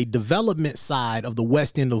part of a development side of the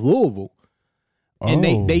West End of Louisville. And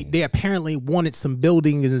Oh. they apparently wanted some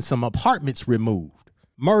buildings and some apartments removed,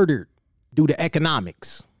 murdered due to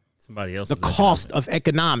economics, Somebody else. the cost of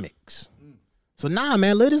economics. So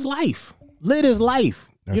man, live his life. Live his life.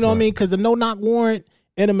 That's You know what I right. mean? Because a no-knock warrant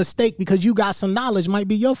and a mistake because you got some knowledge might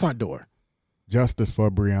be your front door. Justice for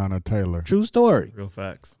Breonna Taylor. True story. Real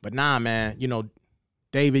facts. But man,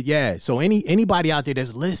 David, yeah. So anybody out there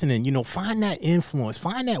that's listening, find that influence,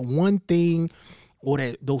 find that one thing or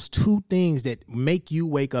those two things that make you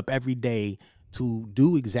wake up every day to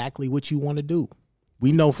do exactly what you want to do.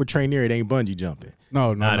 We know for Trainier it ain't bungee jumping.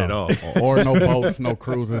 No, Not at all. Or no boats, no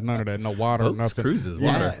cruises, none of that. No water, Boats, nothing. cruises,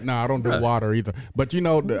 Yeah. water. No, I don't do water either. But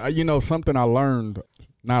something I learned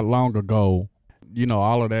not long ago.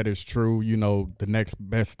 All of that is true. The next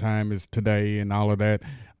best time is today and all of that.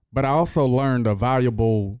 But I also learned a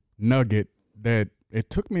valuable nugget that it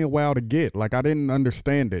took me a while to get. Like I didn't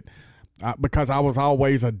understand it because I was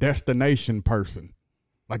always a destination person.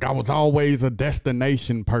 Like I was always a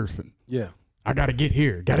destination person. Yeah. I got to get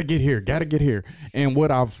here, got to get here, got to get here. And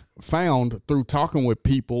what I've found through talking with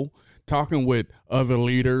people, talking with other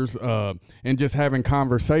leaders, and just having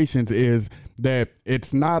conversations is that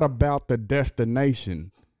it's not about the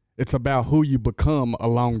destination. It's about who you become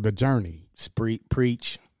along the journey.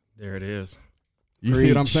 Preach. There it is. You see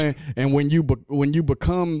what I'm Preach. saying? And we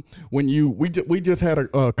just had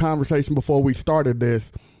a conversation before we started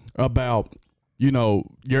this about,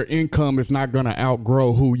 your income is not going to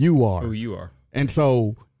outgrow who you are. Who you are. And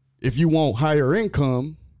so if you want higher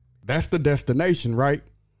income, that's the destination, right?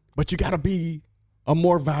 But you got to be a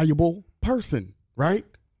more valuable person, right?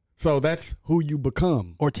 So that's who you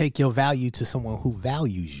become. Or take your value to someone who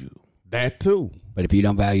values you. That too. But if you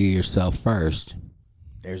don't value yourself first,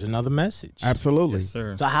 There's another message. Absolutely. Yes,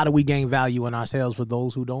 sir. So how do we gain value in ourselves for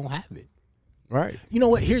those who don't have it? Right. You know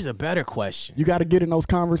what? Here's a better question. You got to get in those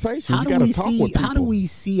conversations. How You do got to we talk see? with people. How do we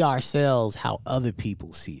see ourselves? How other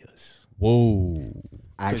people see us? Whoa.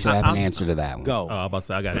 I actually have an answer to that one. Go. Oh, I was about to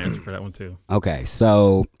say I got an answer for that one too. Okay,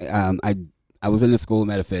 so I was in the school of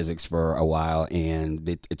metaphysics for a while, and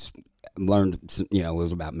it's learned. It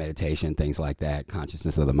was about meditation, things like that,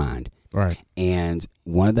 consciousness of the mind. Right. And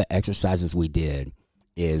one of the exercises we did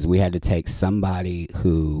is we had to take somebody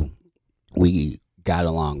who we got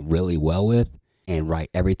along really well with and write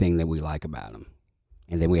everything that we like about them.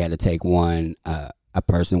 And then we had to take a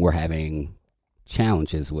person we're having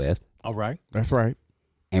challenges with, All right. That's right.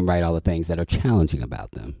 and write all the things that are challenging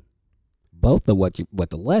about them. Both of what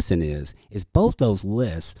the lesson is both those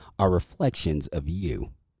lists are reflections of you.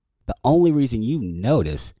 The only reason you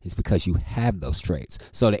notice is because you have those traits.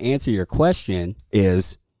 So to answer your question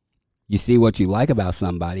is, you see what you like about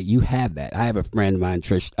somebody, you have that. I have a friend of mine,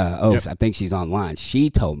 Trish Oaks. Yep. I think she's online. She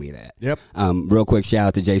told me that. Yep. Real quick shout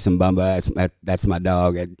out to Jason Bumba. That's my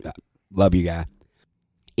dog. I love you, guy.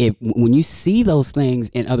 When you see those things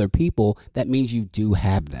in other people, that means you do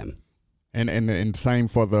have them. And same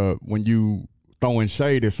for when you throwing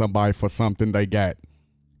shade at somebody for something they got.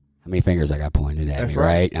 How many fingers I got pointed at That's me, right.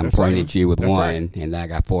 right? I'm That's pointing right. at you with That's one, right. and then I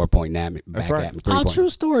got 4 pointing at me, That's back right. at me. 3 Our point. true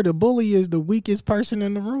story. The bully is the weakest person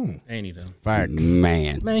in the room. Ain't he though? Facts.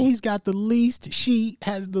 Man. Man, he's got the least. She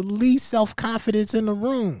has the least self-confidence in the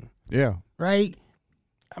room. Yeah. Right.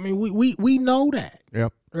 I mean, we know that.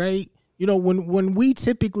 Yep. Right. When we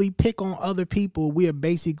typically pick on other people, we are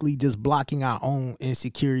basically just blocking our own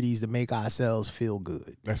insecurities to make ourselves feel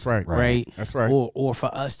good. That's right. Right. That's right. Or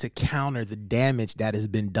for us to counter the damage that has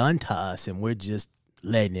been done to us, and we're just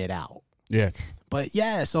letting it out. Yes. But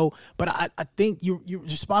yeah, but I think you're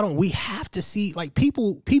spot on. We have to see, like,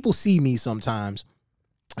 people see me sometimes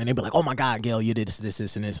and they be like, oh my God, Gail, you did this,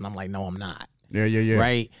 and this. And I'm like, no, I'm not. Yeah.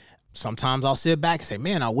 Right. Sometimes I'll sit back and say,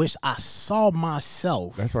 man, I wish I saw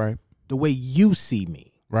myself That's right. the way you see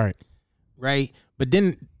me. Right. Right. But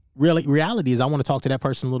then reality is I want to talk to that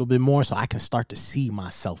person a little bit more so I can start to see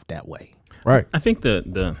myself that way. Right. I think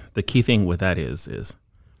the key thing with that is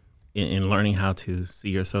in learning how to see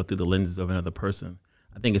yourself through the lenses of another person.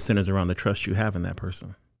 I think it centers around the trust you have in that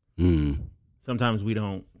person. Sometimes we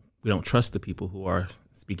don't trust the people who are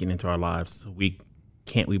speaking into our lives. So we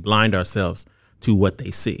blind ourselves to what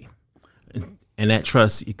they see. And that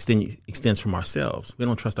trust extends from ourselves. We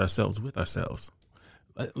don't trust ourselves with ourselves.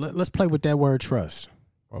 Let's play with that word trust.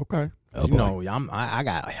 Okay. Oh, you know, I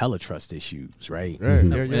got hella trust issues, right? Yeah.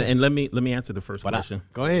 And let me answer the first question.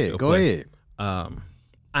 Go ahead. I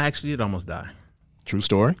actually did almost die. True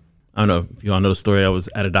story. I don't know if you all know the story. I was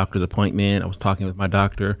at a doctor's appointment. I was talking with my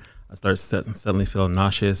doctor. I started suddenly feeling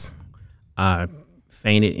nauseous. I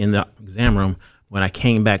fainted in the exam room. When I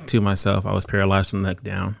came back to myself, I was paralyzed from the neck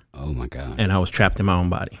down. Oh my God. And I was trapped in my own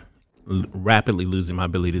body, rapidly losing my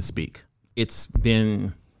ability to speak. It's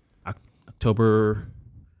been October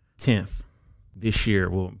 10th this year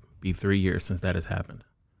will be 3 years since that has happened.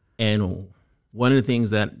 And one of the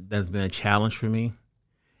things that's been a challenge for me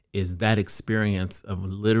is that experience of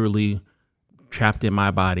literally trapped in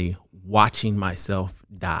my body, watching myself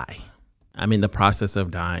die. I'm in the process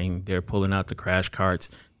of dying. They're pulling out the crash carts.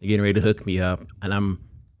 They're getting ready to hook me up. And I'm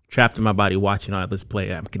trapped in my body watching all this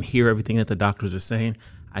play. I can hear everything that the doctors are saying.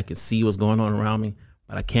 I can see what's going on around me,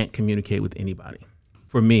 but I can't communicate with anybody.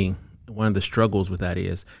 For me, one of the struggles with that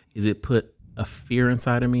is it put a fear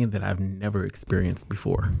inside of me that I've never experienced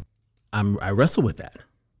before. I wrestle with that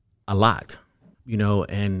a lot, you know,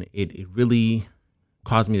 and it really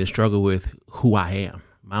caused me to struggle with who I am,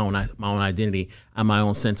 my own identity, and my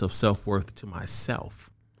own sense of self-worth to myself.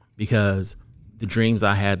 Because the dreams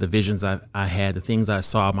I had, the visions I had, the things I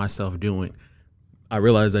saw myself doing, I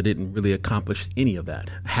realized I didn't really accomplish any of that.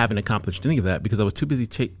 I haven't accomplished any of that because I was too busy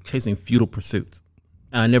chasing futile pursuits.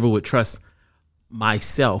 And I never would trust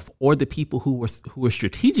myself or the people who were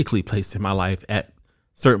strategically placed in my life at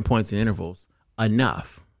certain points and intervals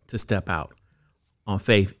enough to step out on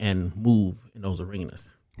faith and move in those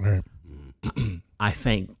arenas. Right. I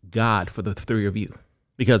thank God for the three of you,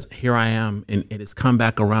 because here I am, and it has come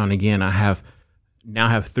back around again. I now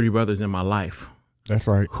have three brothers in my life. That's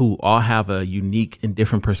right. Who all have a unique and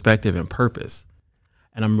different perspective and purpose.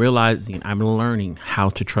 And I'm learning how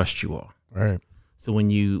to trust you all. Right. So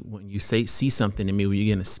when you see something in me, when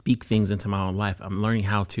you're going to speak things into my own life, I'm learning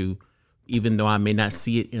how to, even though I may not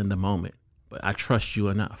see it in the moment, but I trust you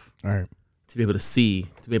enough Right. to be able to see,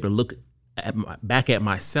 to be able to look back at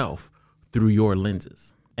myself through your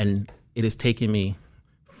lenses. And it has taken me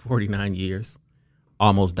 49 years,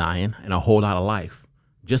 almost dying, and a whole lot of life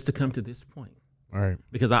just to come to this point. Right.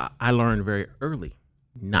 Because I learned very early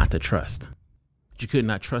not to trust. But you could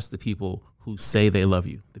not trust the people who say they love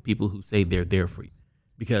you, the people who say they're there for you.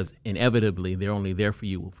 Because inevitably, they're only there for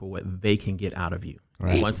you for what they can get out of you.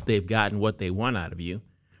 Right. Once they've gotten what they want out of you,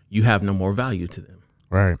 you have no more value to them.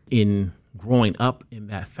 Right. In growing up in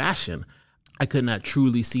that fashion, I could not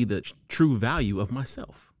truly see the true value of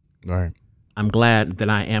myself. Right. I'm glad that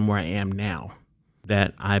I am where I am now,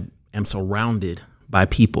 that I am surrounded by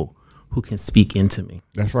people who can speak into me.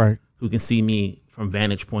 That's right. Who can see me from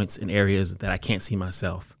vantage points in areas that I can't see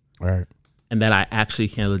myself. Right. And that I actually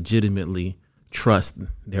can legitimately trust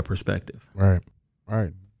their perspective. Right.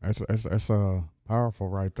 Right. That's powerful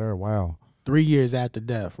right there. Wow. 3 years after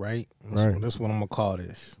death, right? Right. That's what I'm gonna call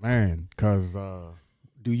this. Man, because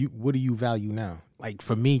what do you value now? Like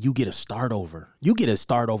for me, you get a start over. You get a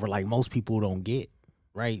start over like most people don't get,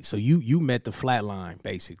 right? So you met the flat line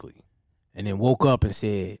basically, and then woke up and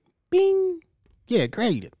said, "Bing, yeah,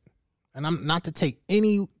 great." And I'm not to take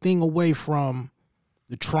anything away from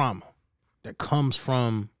the trauma that comes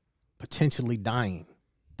from potentially dying,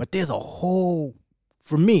 but there's a whole.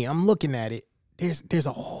 For me, I'm looking at it. There's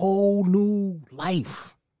a whole new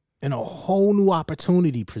life and a whole new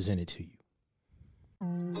opportunity presented to you.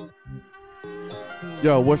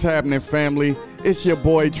 Yo, what's happening, family? It's your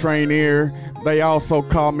boy Trainier. They also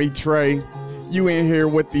call me Trey. You in here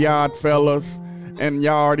with the Odd Fellas, and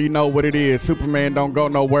y'all already know what it is. Superman don't go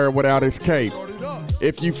nowhere without his cape.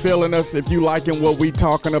 If you feeling us, if you liking what we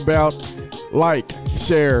talking about, like,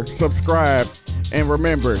 share, subscribe, and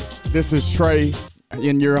remember, this is Trey,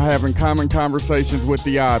 and you're having common conversations with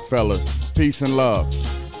the Odd Fellas. Peace and love.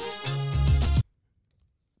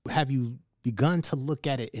 Have you begun to look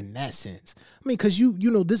at it in that sense? I mean, because you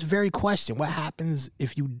know this very question: what happens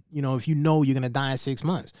if you know you're gonna die in 6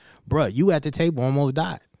 months, bruh? You at the table almost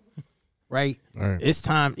died, right? Right. It's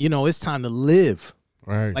time. It's time to live.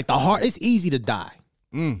 Right. Like the heart, it's easy to die.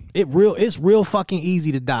 Mm. It's real fucking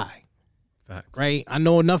easy to die. Facts. right? I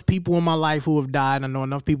know enough people in my life who have died. I know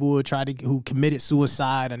enough people who committed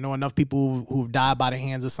suicide. I know enough people who have died by the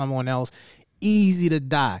hands of someone else. Easy to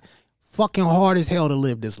die. Fucking hard as hell to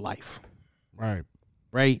live this life. Right.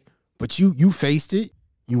 Right? But you faced it.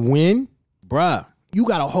 You win. Bruh, you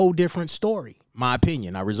got a whole different story. My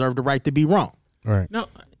opinion. I reserve the right to be wrong. Right. No,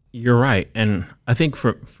 you're right. And I think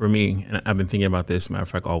for me, and I've been thinking about this, matter of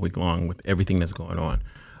fact, all week long with everything that's going on,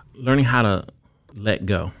 learning how to let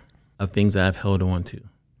go of things that I've held on to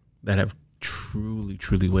that have truly,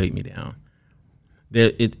 truly weighed me down.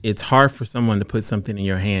 It's hard for someone to put something in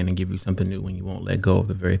your hand and give you something new when you won't let go of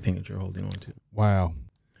the very thing that you're holding on to. Wow.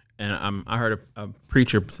 And I heard a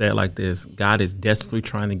preacher say it like this: God is desperately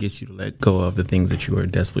trying to get you to let go of the things that you are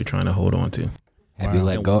desperately trying to hold on to. Have you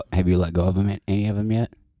let go? Have you let go of them? Any of them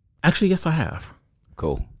yet? Actually, yes, I have.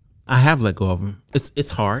 Cool. I have let go of them.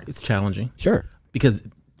 It's hard. It's challenging. Sure. Because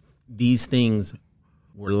these things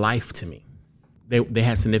were life to me. They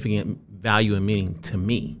had significant value and meaning to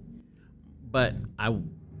me. But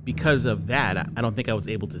because of that, I don't think I was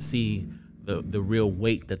able to see the real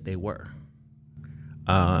weight that they were,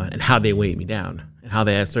 and how they weighed me down, and how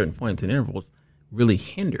they at certain points and intervals really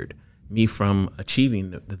hindered me from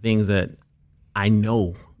achieving the things that I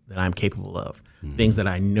know that I'm capable of, things that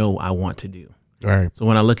I know I want to do. Right. So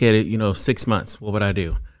when I look at it, 6 months, what would I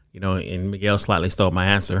do? And Miguel slightly stole my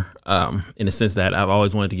answer, in the sense that I've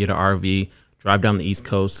always wanted to get an RV, drive down the East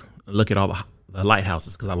Coast, and look at all the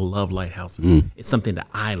lighthouses, because I love lighthouses. It's something that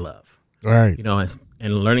I love. Right.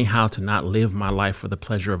 And learning how to not live my life for the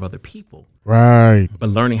pleasure of other people, Right. but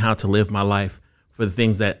learning how to live my life for the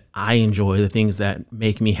things that I enjoy, the things that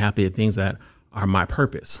make me happy, the things that are my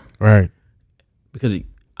purpose. Right. Because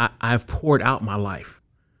I've poured out my life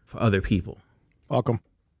for other people. Welcome.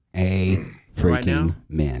 A Right freaking now?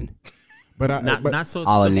 man. But Not so.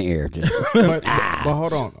 All in the air. Just but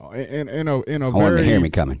hold on. In a I want to hear me very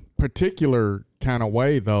coming. particular kind of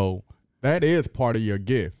way, though, that is part of your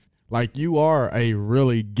gift. Like, you are a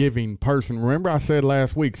really giving person. Remember I said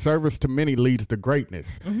last week, service to many leads to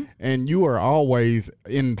greatness. And you are always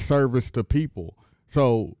in service to people.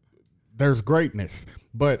 So there's greatness.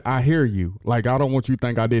 But I hear you. Like, I don't want you to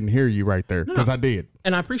think I didn't hear you right there, because I did.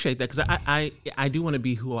 And I appreciate that, because I do want to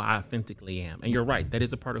be who I authentically am. And you're right. That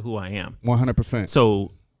is a part of who I am. 100%.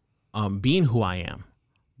 So being who I am,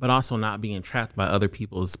 but also not being trapped by other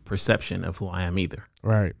people's perception of who I am either.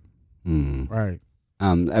 Right. Mm. Right.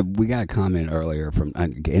 We got a comment earlier from,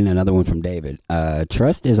 and another one from David.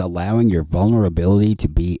 Trust is allowing your vulnerability to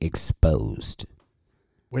be exposed.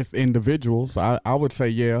 With individuals, I would say,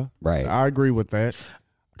 yeah. Right. I agree with that.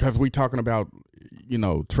 Because we talking about,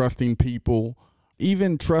 trusting people,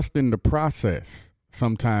 even trusting the process.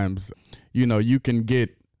 Sometimes, you can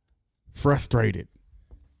get frustrated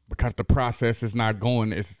because the process is not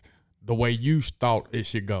going as the way you thought it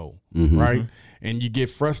should go, right? And you get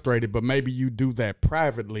frustrated, but maybe you do that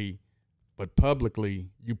privately, but publicly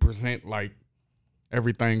you present like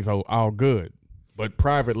everything's all good. But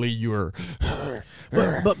privately you're...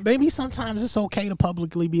 But maybe sometimes it's okay to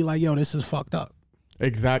publicly be like, yo, this is fucked up.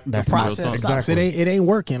 Exactly. The process sucks. Exactly. It ain't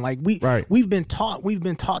working. Like Right. we've been taught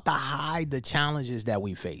to hide the challenges that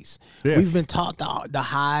we face. Yes. We've been taught to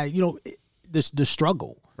hide, the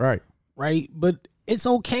struggle. Right. Right. But it's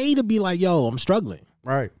okay to be like, yo, I'm struggling.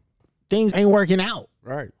 Right. Things ain't working out.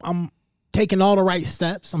 Right. I'm taking all the right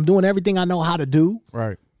steps. I'm doing everything I know how to do,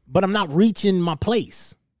 Right. but I'm not reaching my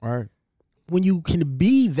place. Right. When you can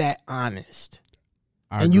be that honest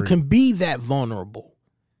I and you agree. can be that vulnerable,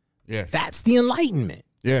 Yes. that's the enlightenment.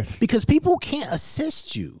 Yes. Because people can't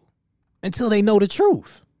assist you until they know the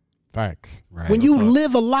truth. Facts. Right. When you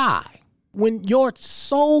live a lie, when your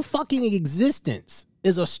sole fucking existence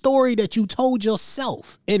is a story that you told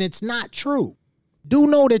yourself and it's not true, do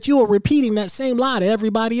know that you are repeating that same lie to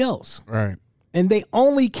everybody else. Right. And they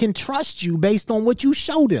only can trust you based on what you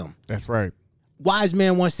show them. That's right. Wise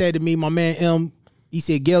man once said to me, my man M, he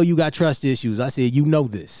said, Gail, you got trust issues. I said, you know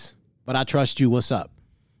this, but I trust you. What's up?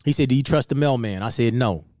 He said, do you trust the mailman? I said,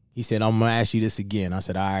 no. He said, I'm going to ask you this again. I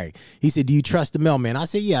said, all right. He said, do you trust the mailman? I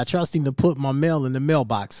said, yeah, I trust him to put my mail in the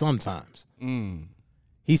mailbox sometimes.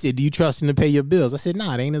 He said, do you trust him to pay your bills? I said,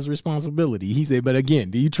 nah, it ain't his responsibility. He said, but again,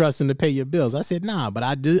 do you trust him to pay your bills? I said, nah, but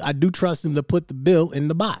I do trust him to put the bill in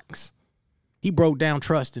the box. He broke down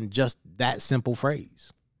trust in just that simple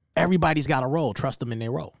phrase. Everybody's got a role. Trust them in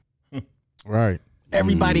their role. Right.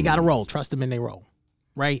 Everybody got a role. Trust them in their role.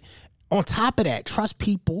 Right? On top of that, trust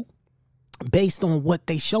people based on what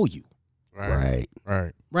they show you. Right.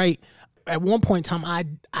 Right. Right? At one point in time,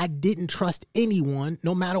 I didn't trust anyone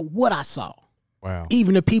no matter what I saw. Wow.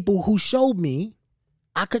 Even the people who showed me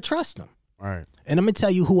I could trust them. All right. And I'm going to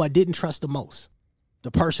tell you who I didn't trust the most.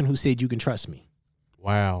 The person who said you can trust me.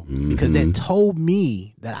 Wow. Because that told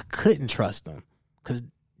me that I couldn't trust them. Because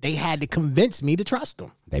they had to convince me to trust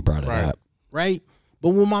them. They brought it up. Right? But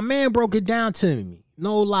when my man broke it down to me,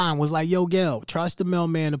 no line, was like, yo, Gail, trust the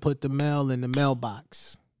mailman to put the mail in the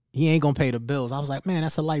mailbox. He ain't going to pay the bills. I was like, man,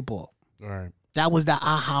 that's a light bulb. All right. That was the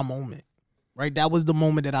aha moment. Right? That was the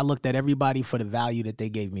moment that I looked at everybody for the value that they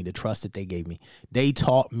gave me, the trust that they gave me. They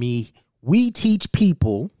taught me, we teach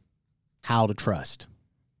people how to trust.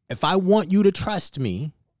 If I want you to trust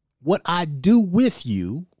me, what I do with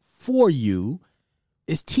you, for you,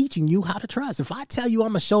 is teaching you how to trust. If I tell you I'm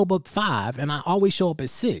going to show up at 5 and I always show up at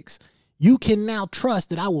 6, you can now trust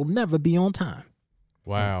that I will never be on time.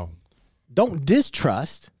 Wow. Don't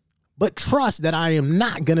distrust, but trust that I am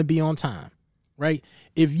not going to be on time, right?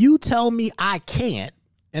 If you tell me I can't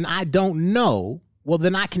and I don't know, well,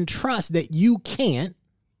 then I can trust that you can't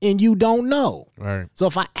and you don't know. Right. So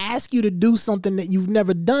if I ask you to do something that you've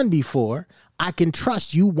never done before, I can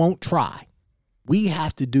trust you won't try. We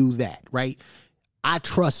have to do that, right? I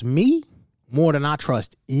trust me more than I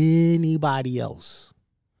trust anybody else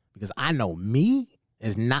because I know me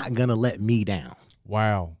is not going to let me down.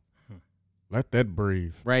 Wow. Let that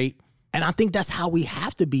breathe. Right? And I think that's how we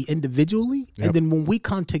have to be individually. Yep. And then when we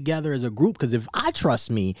come together as a group, because if I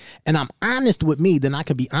trust me and I'm honest with me, then I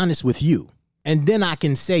can be honest with you. And then I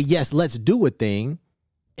can say, yes, let's do a thing.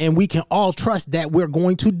 And we can all trust that we're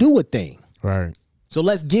going to do a thing. Right. So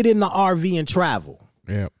let's get in the RV and travel.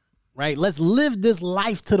 Yep. Right? Let's live this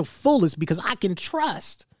life to the fullest because I can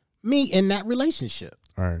trust me in that relationship.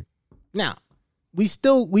 All right. Now, we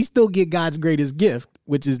still get God's greatest gift,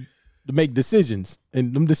 which is to make decisions.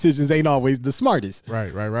 And them decisions ain't always the smartest.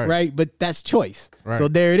 Right. Right? But that's choice. Right. So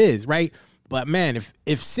there it is, right? But man,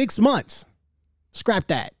 if 6 months, scrap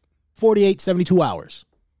that. 48, 72 hours.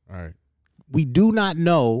 All right. We do not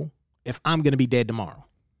know if I'm going to be dead tomorrow.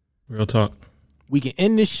 Real talk. We can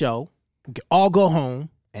end this show, we can all go home,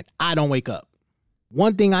 and I don't wake up.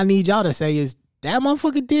 One thing I need y'all to say is that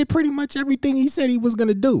motherfucker did pretty much everything he said he was going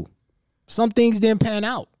to do. Some things didn't pan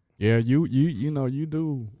out. Yeah, you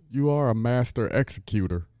do. You are a master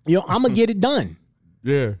executor. You know, I'm going to get it done.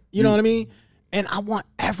 Yeah. You know what I mean? And I want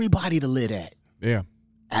everybody to live that. Yeah.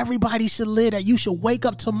 Everybody should live that. You should wake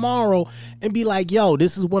up tomorrow and be like, yo,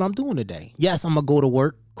 this is what I'm doing today. Yes, I'm going to go to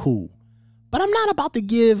work. Cool. But I'm not about to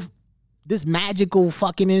give this magical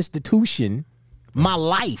fucking institution my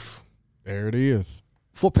life. There it is.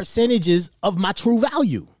 For percentages of my true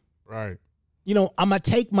value. Right. You know, I'm going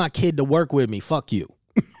to take my kid to work with me. Fuck you.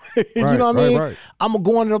 You Right, know what I mean? right. I'm going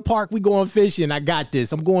to go into the park. We going fishing. I got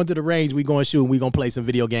this. I'm going to the range. We going shooting. We going to play some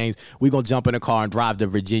video games. We going to jump in a car and drive to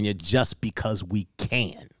Virginia just because we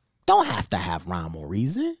can. Don't have to have rhyme or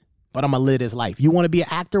reason, but I'm going to live this life. You want to be an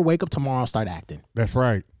actor? Wake up tomorrow and start acting. That's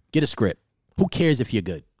right. Get a script. Who cares if you're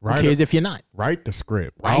good? Right. Who cares if you're not? Write the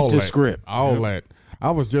script. Write the script. All that.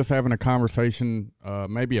 I was just having a conversation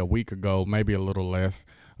maybe a week ago, maybe a little less,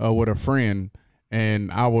 with a friend,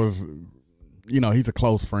 and I was, he's a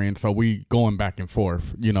close friend, so we going back and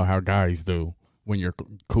forth, how guys do when you're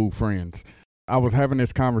cool friends. I was having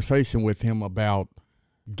this conversation with him about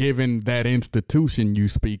giving that institution you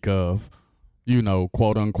speak of,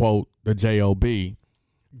 quote unquote, the JOB,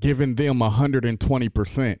 giving them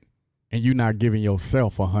 120%, and you not giving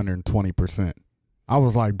yourself 120%. I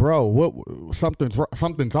was like, bro, what?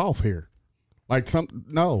 Something's off here. Like,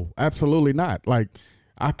 no, absolutely not. Like,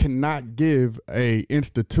 I cannot give a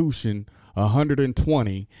institution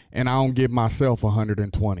 120 and I don't give myself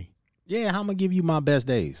 120. Yeah, how am I going to give you my best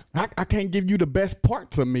days? I can't give you the best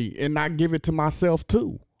parts of me and not give it to myself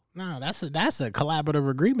too. No, that's a collaborative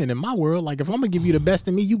agreement in my world. Like, if I'm going to give you the best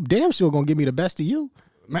of me, you damn sure going to give me the best of you.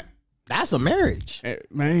 Man, that's a marriage.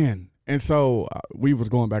 Man. And so we was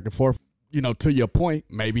going back and forth. To your point,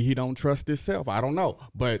 maybe he don't trust himself. I don't know.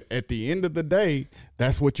 But at the end of the day,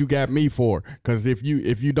 that's what you got me for. Because if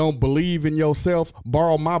you don't believe in yourself,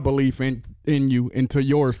 borrow my belief in you until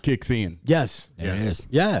yours kicks in. Yes. There it is.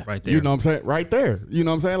 Yeah. Right there. You know what I'm saying? Right there. You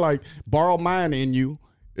know what I'm saying? Like, borrow mine in you.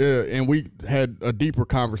 And we had a deeper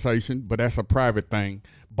conversation, but that's a private thing.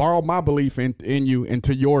 Borrow my belief in you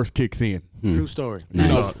until yours kicks in. True story.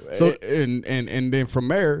 So and then from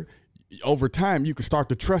there, over time, you can start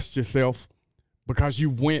to trust yourself because you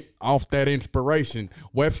went off that inspiration.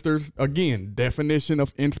 Webster's, again, definition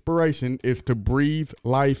of inspiration is to breathe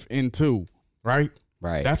life into, right?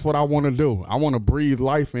 Right. That's what I want to do. I want to breathe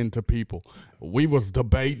life into people. We was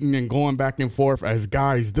debating and going back and forth as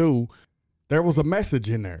guys do. There was a message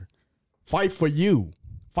in there. Fight for you.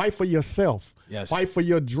 Fight for yourself. Yes. Fight for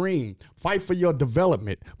your dream. Fight for your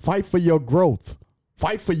development. Fight for your growth.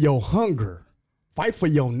 Fight for your hunger. Fight for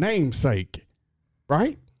your namesake.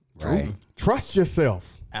 Right? Right. Trust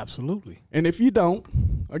yourself. Absolutely. And if you don't,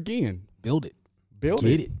 again, Build it. build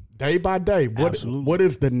Get it. it. Day by day. Absolutely. What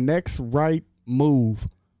is the next right move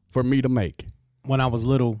for me to make? When I was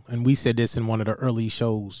little, and we said this in one of the early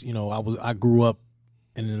shows, you know, I grew up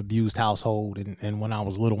in an abused household, and when I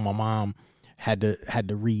was little, my mom had to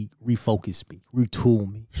refocus me,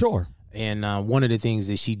 retool me. Sure. And one of the things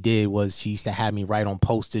that she did was she used to have me write on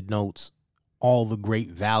Post-it notes all the great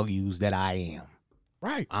values that I am.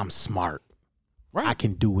 Right. I'm smart. Right. I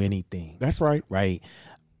can do anything. That's right. Right.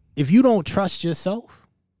 If you don't trust yourself,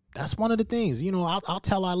 that's one of the things. You know, I'll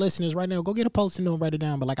tell our listeners right now, go get a Post-it note and write it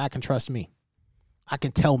down. But like, I can trust me. I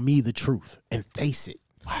can tell me the truth and face it.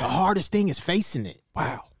 Wow. The hardest thing is facing it.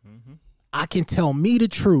 Wow. I can tell me the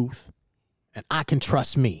truth and I can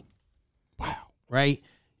trust me. Wow. Right.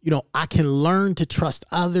 You know, I can learn to trust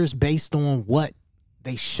others based on what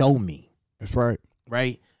they show me. That's right.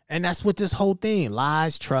 Right. And that's what this whole thing,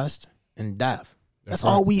 lies, trust, and death. That's right.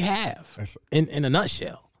 all we have That's in a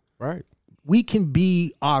nutshell. right. We can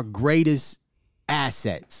be our greatest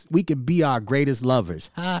assets. We can be our greatest lovers.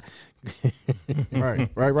 Huh? Right.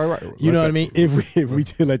 You know what I mean? If we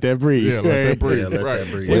do let that breathe. Yeah, let that breathe. Yeah, let right. that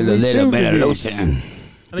breathe. With a we little choose bit to of be. lotion.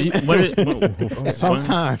 I think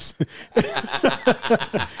Sometimes,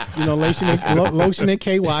 you know, lotion and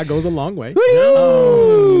KY goes a long way.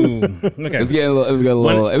 Oh, okay. It was getting a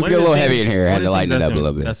little heavy in here. I had to lighten it up a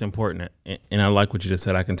little bit. That's important, and I like what you just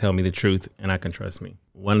said. I can tell me the truth, and I can trust me.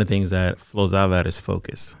 One of the things that flows out of that is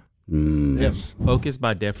focus. Yes. Focus,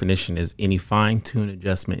 by definition, is any fine-tuned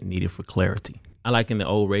adjustment needed for clarity. I like in the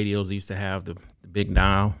old radios, they used to have the big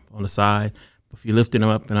dial on the side. If you lifted them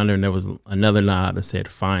up and under, and there was another knob that said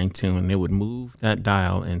fine-tune, it would move that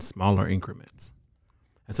dial in smaller increments.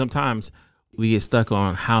 And sometimes we get stuck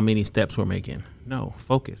on how many steps we're making. No,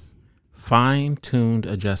 focus. Fine-tuned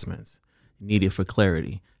adjustments needed for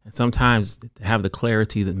clarity. And sometimes to have the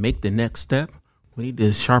clarity to make the next step, we need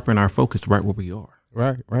to sharpen our focus right where we are.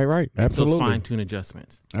 Right. Absolutely. Those fine-tuned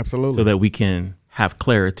adjustments. Absolutely. So that we can have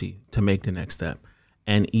clarity to make the next step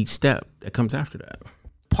and each step that comes after that.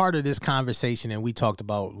 Part of this conversation, and we talked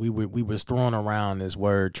about, we was throwing around this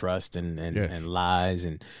word trust and Yes. lies,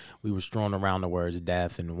 and we was throwing around the words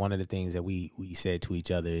death. And one of the things that we said to each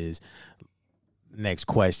other is, next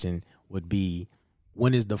question would be,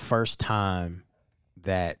 when is the first time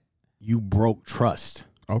that you broke trust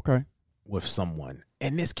Okay. with someone?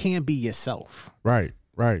 And this can be yourself. Right.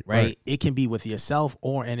 It can be with yourself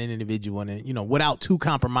or an individual, and you know, without too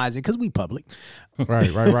compromising, because we public.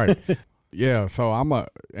 Right. Yeah, so I'm going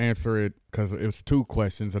to answer it because it's two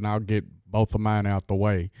questions, and I'll get both of mine out the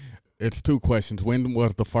way. It's two questions. When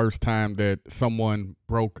was the first time that someone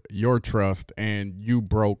broke your trust and you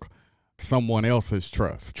broke someone else's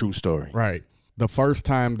trust? True story. Right. The first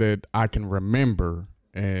time that I can remember,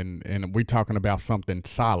 and we're talking about something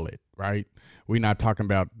solid, right? We're not talking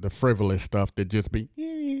about the frivolous stuff that just be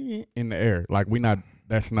in the air. Like,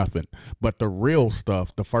 that's nothing. But the real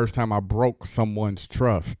stuff, the first time I broke someone's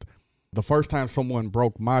trust, the first time someone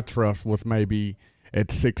broke my trust was maybe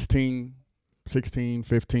at 16,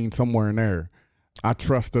 15, somewhere in there. I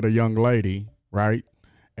trusted a young lady, right?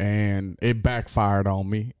 And it backfired on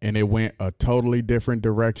me, and it went a totally different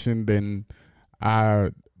direction than I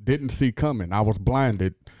didn't see coming. I was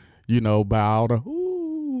blinded, by all the,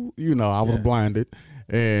 I was blinded,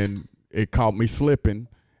 and it caught me slipping.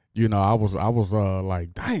 I was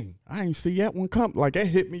like, dang, I ain't see that one come. Like, it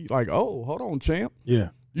hit me like, oh, hold on, champ. Yeah.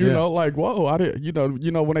 You know, like, whoa, I did.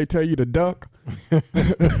 When they tell you to duck,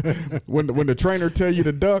 when the trainer tell you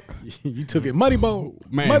to duck, you took it muddy blow.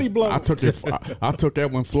 I took it. I took that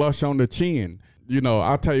one flush on the chin.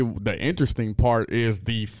 I'll tell you, the interesting part is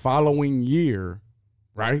the following year,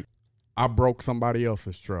 right? I broke somebody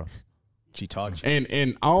else's trust. She taught you, and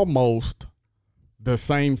in almost the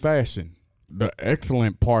same fashion. The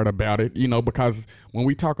excellent part about it, because when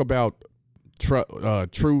we talk about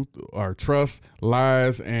truth or trust,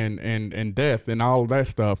 lies, and death and all of that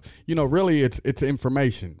stuff, really it's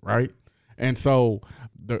information, right? And so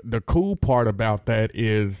the cool part about that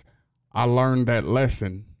is I learned that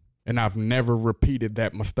lesson, and I've never repeated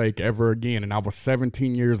that mistake ever again. And I was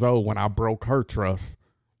 17 years old when I broke her trust.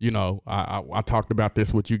 I talked about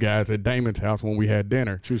this with you guys at Damon's house when we had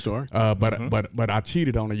dinner. True story. But I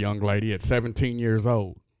cheated on a young lady at 17 years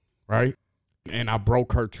old, right? And I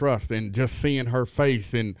broke her trust, and just seeing her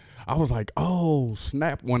face, and I was like, oh,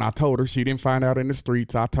 snap. When I told her, she didn't find out in the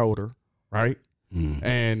streets. I told her, right?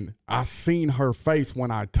 And I seen her face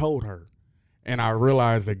when I told her, and I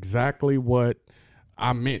realized exactly what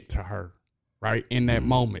I meant to her, right? In that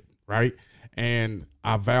moment, right? And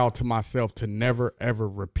I vowed to myself to never, ever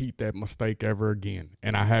repeat that mistake ever again.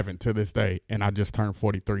 And I haven't to this day. And I just turned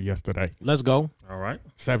 43 yesterday. Let's go. All right.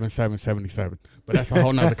 7777. But that's a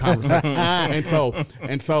whole nother conversation. and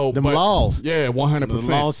so Them laws. Yeah, 100%.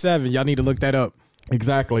 The law 7. Y'all need to look that up.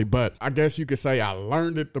 Exactly. But I guess you could say I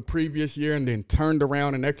learned it the previous year and then turned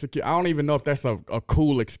around and execute. I don't even know if that's a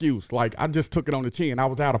cool excuse. Like, I just took it on the chin. I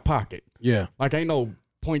was out of pocket. Yeah. Like, ain't no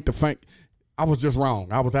point to think. I was just wrong.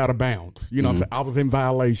 I was out of bounds. You know what I'm saying? I was in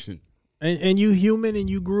violation. And you human and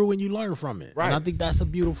you grew and you learned from it. Right. And I think that's a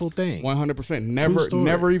beautiful thing. 100%. story.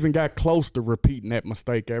 Never even got close to repeating that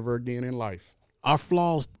mistake ever again in life. Our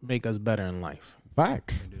flaws make us better in life.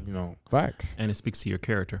 Facts. You know. Facts. And it speaks to your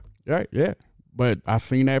character. Yeah, yeah. But I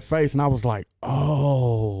seen that face and I was like,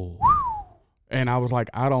 oh. And I was like,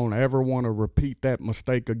 I don't ever want to repeat that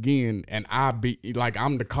mistake again. And I'm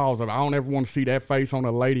the cause of it. I don't ever want to see that face on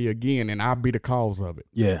a lady again and I be the cause of it.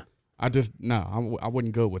 Yeah. I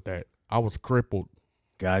wasn't good with that. I was crippled.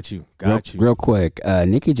 Got you. Real quick,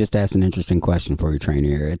 Nikki just asked an interesting question for you,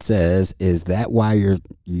 trainer. It says, "Is that why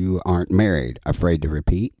you aren't married? Afraid to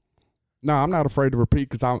repeat?" No, I'm not afraid to repeat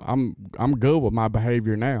because I'm good with my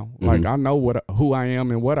behavior now. Like, I know who I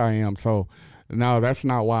am and what I am. So no, that's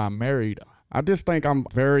not why I'm married. I just think I'm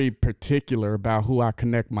very particular about who I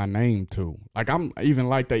connect my name to. Like, I'm even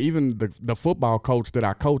like that. Even the football coach that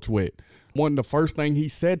I coach with, one of the first thing he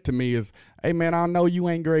said to me is, "Hey man, I know you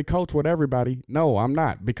ain't great coach with everybody." No, I'm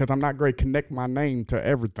not, because I'm not great connect my name to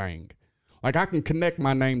everything. Like, I can connect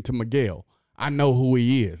my name to Miguel. I know who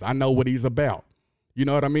he is. I know what he's about. You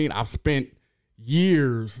know what I mean? I've spent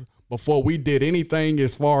years before we did anything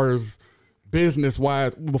as far as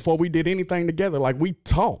business-wise, before we did anything together. Like, we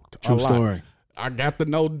talked a lot. True story. I got to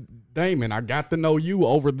know Damon. I got to know you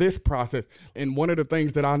over this process. And one of the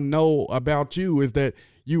things that I know about you is that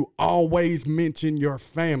you always mention your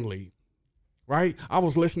family, right? I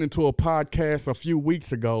was listening to a podcast a few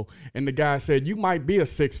weeks ago, and the guy said, you might be a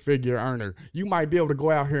 6-figure earner. You might be able to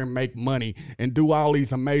go out here and make money and do all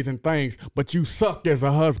these amazing things, but you suck as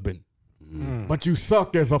a husband. But you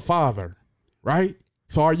suck as a father, right?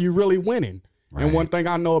 So are you really winning? Right. And one thing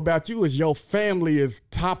I know about you is your family is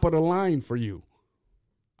top of the line for you.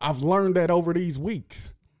 I've learned that over these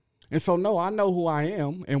weeks. And so, no, I know who I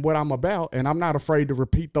am and what I'm about, and I'm not afraid to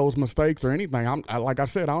repeat those mistakes or anything. Like I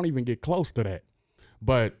said, I don't even get close to that.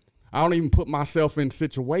 But I don't even put myself in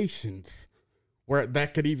situations where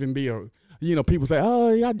that could even be people say,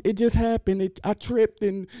 oh, yeah, it just happened. I tripped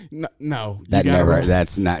and no.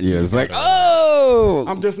 That's not you. It's like, oh.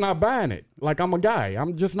 I'm just not buying it. Like, I'm a guy.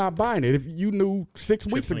 I'm just not buying it. If you knew 6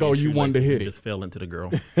 weeks ago you wanted to hit it. Just fell into the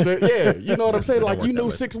girl. So, yeah, you know what I'm saying? Like, you knew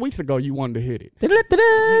 6 weeks ago you wanted to hit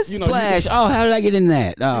it. Splash. How did I get in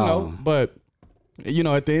that? Oh. But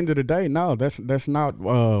at the end of the day, no, that's not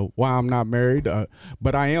why I'm not married.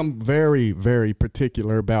 But I am very, very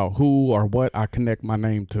particular about who or what I connect my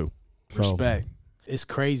name to. So. Respect. It's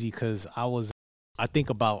crazy because I think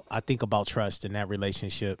about trust in that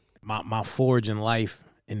relationship. My forge in life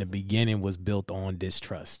in the beginning was built on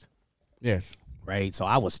distrust. Yes. Right. So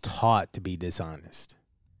I was taught to be dishonest,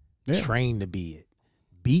 trained to be it,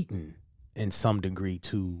 beaten in some degree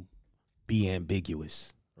to be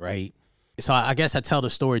ambiguous. Right. So I guess I tell the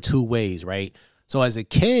story two ways. Right. So as a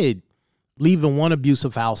kid, leaving one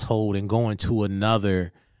abusive household and going to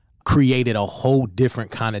another created a whole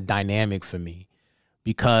different kind of dynamic for me,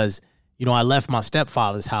 because I left my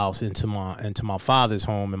stepfather's house into my father's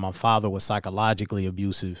home, and my father was psychologically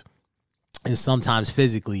abusive and sometimes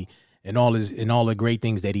physically, and all the great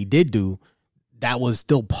things that he did do, that was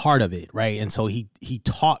still part of it, right? And so he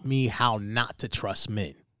taught me how not to trust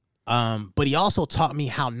men, but he also taught me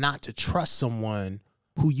how not to trust someone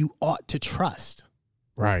who you ought to trust,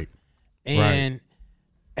 right? And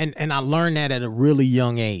I learned that at a really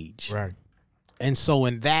young age. Right. And so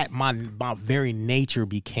in that, my very nature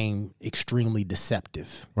became extremely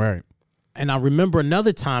deceptive. Right. And I remember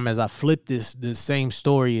another time as I flipped this same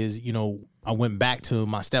story is, I went back to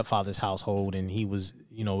my stepfather's household, and he was,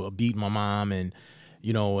 beating my mom, and,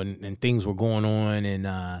 and things were going on. And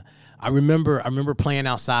I remember playing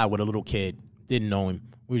outside with a little kid, didn't know him.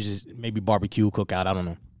 We were just maybe barbecue, cookout, I don't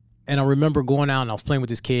know. And I remember going out and I was playing with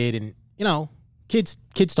this kid, and, kids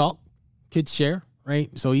talk, kids share, right?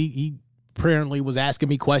 So he apparently was asking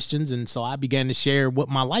me questions, and so I began to share what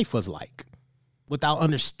my life was like without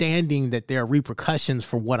understanding that there are repercussions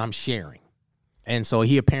for what I'm sharing. And so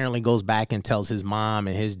he apparently goes back and tells his mom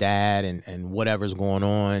and his dad and whatever's going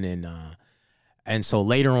on. And so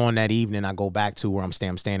later on that evening, I go back to where I'm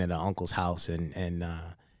staying at an uncle's house, and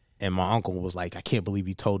my uncle was like, I can't believe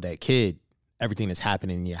you told that kid everything that's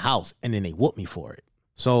happening in your house. And then they whooped me for it.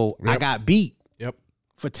 So I got beat Yep.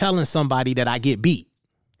 for telling somebody that I get beat.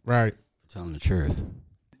 Right. Telling the truth.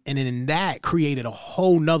 And then that created a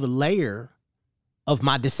whole nother layer of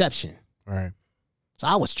my deception. Right. So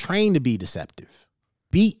I was trained to be deceptive,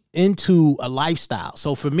 beat into a lifestyle.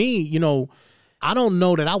 So for me, you know, I don't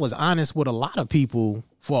know that I was honest with a lot of people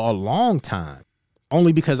for a long time,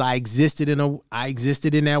 only because I existed in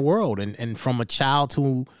that world. And from a child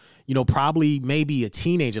to, you know, probably maybe a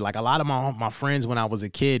teenager, like a lot of my friends when I was a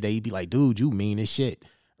kid, they'd be like, dude, you mean as shit.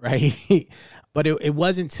 Right. But it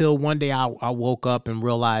wasn't until one day I woke up and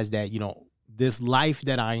realized that, you know, this life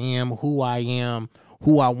that I am, who I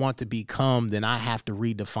want to become, then I have to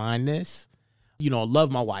redefine this. You know, I love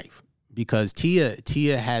my wife because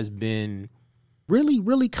Tia has been really,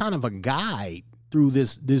 really kind of a guide through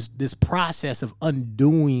this process of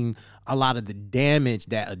undoing a lot of the damage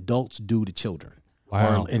that adults do to children.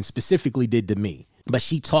 Wow. And specifically did to me. But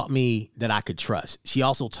she taught me that I could trust. She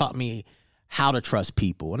also taught me how to trust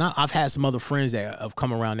people. And I've had some other friends that have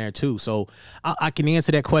come around there too. So I can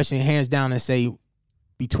answer that question hands down and say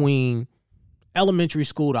between elementary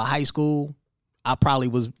school to high school, I probably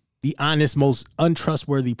was the honest, most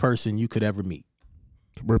untrustworthy person you could ever meet.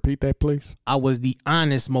 Repeat that, please. I was the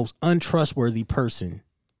honest, most untrustworthy person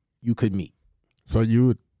you could meet. So you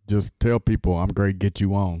would just tell people, I'm great, get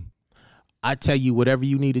you on. I tell you whatever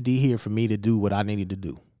you needed to hear for me to do what I needed to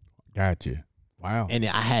do. Gotcha. Wow.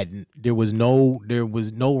 And there was no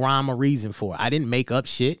rhyme or reason for it. I didn't make up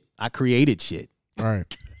shit. I created shit. Right.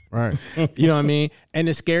 Right. You know what I mean? And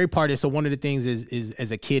the scary part is, so one of the things is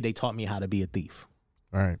as a kid, they taught me how to be a thief.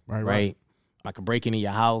 Right. I could break into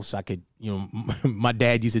your house. I could, you know, my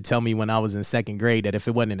dad used to tell me when I was in second grade that if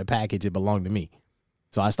it wasn't in the package, it belonged to me.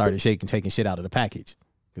 So I started taking shit out of the package.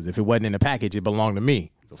 Because if it wasn't in the package, it belonged to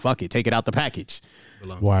me. So fuck it, take it out the package.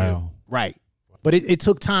 Wow. Right. But it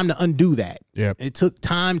took time to undo that. Yep. It took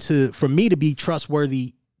time for me to be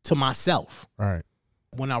trustworthy to myself. Right.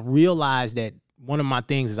 When I realized that one of my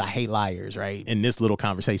things is I hate liars, right? In this little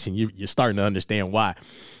conversation, you're starting to understand why.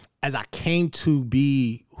 As I came to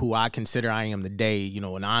be who I consider I am today, you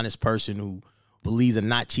know, an honest person who believes in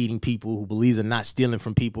not cheating people, who believes in not stealing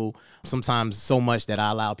from people, sometimes so much that I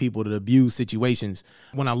allow people to abuse situations.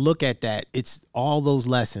 When I look at that, it's all those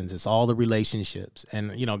lessons. It's all the relationships.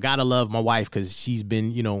 And, you know, gotta love my wife because she's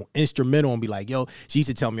been, you know, instrumental and be like, yo, she used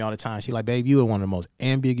to tell me all the time. She's like, babe, you are one of the most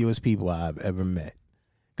ambiguous people I've ever met.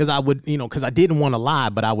 Because I didn't want to lie,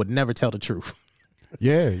 but I would never tell the truth.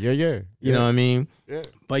 Yeah. You know what I mean? Yeah.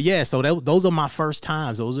 But yeah, so those are my first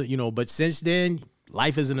times. Those are, you know, but since then,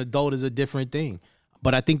 life as an adult is a different thing.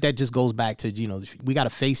 But I think that just goes back to, you know, we got to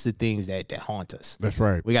face the things that haunt us. That's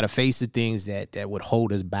right. We got to face the things that would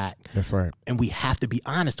hold us back. That's right. And we have to be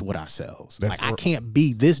honest with ourselves. That's like, I right. can't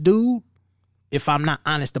be this dude if I'm not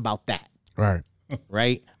honest about that. Right.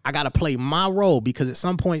 Right? I got to play my role because at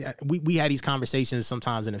some point, we had these conversations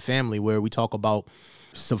sometimes in the family where we talk about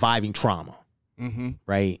surviving trauma. Mm-hmm.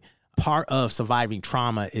 Right? Part of surviving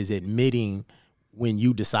trauma is admitting when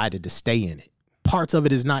you decided to stay in it. Parts of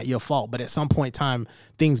it is not your fault, but at some point in time,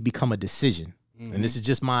 things become a decision. Mm-hmm. And this is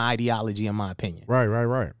just my ideology and my opinion.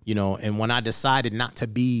 Right. You know, and when I decided not to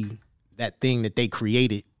be that thing that they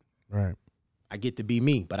created, right, I get to be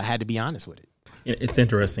me, but I had to be honest with it. It's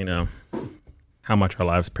interesting how much our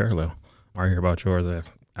lives parallel. I hear about yours.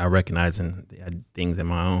 I recognize things in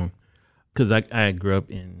my own. Because I grew up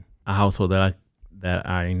in a household that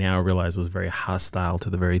I now realize was very hostile to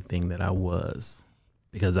the very thing that I was.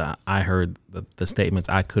 Because I heard the statements,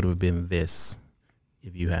 I could have been this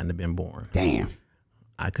if you hadn't been born. Damn.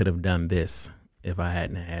 I could have done this if I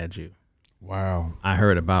hadn't had you. Wow. I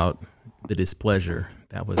heard about the displeasure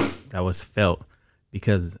that was felt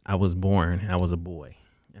because I was born and I was a boy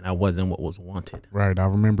and I wasn't what was wanted. Right. I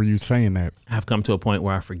remember you saying that. I've come to a point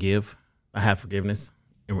where I have forgiveness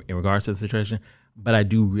in regards to the situation, but I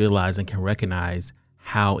do realize and can recognize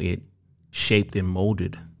how it shaped and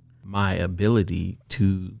molded my ability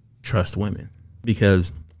to trust women,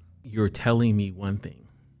 because you're telling me one thing.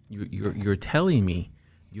 You're telling me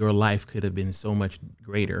your life could have been so much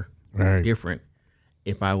greater, right, different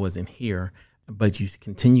if I wasn't here, but you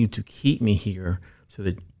continue to keep me here so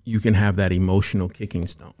that you can have that emotional kicking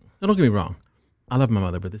stone. Now, don't get me wrong. I love my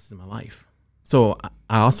mother, but this is my life. So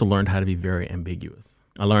I also learned how to be very ambiguous.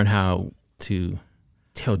 I learned how to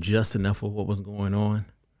tell just enough of what was going on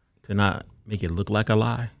to not make it look like a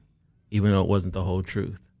lie, even though it wasn't the whole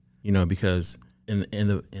truth. You know, because in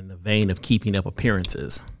the vein of keeping up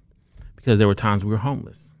appearances, because there were times we were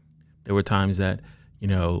homeless. There were times that, you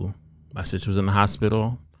know, my sister was in the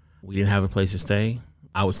hospital. We didn't have a place to stay.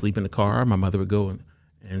 I would sleep in the car. My mother would go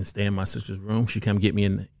and stay in my sister's room. She'd come get me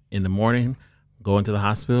in the morning go into the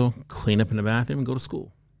hospital, clean up in the bathroom, and go to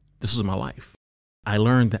school. This was my life. I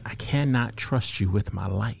learned that I cannot trust you with my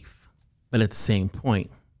life. But at the same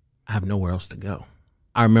point, I have nowhere else to go.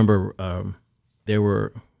 I remember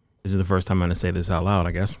this is the first time I'm going to say this out loud,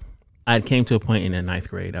 I guess. I came to a point in the 9th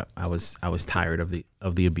grade. I was tired of the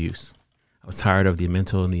abuse. I was tired of the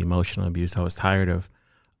mental and the emotional abuse. I was tired of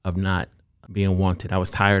not being wanted. I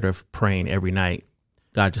was tired of praying every night,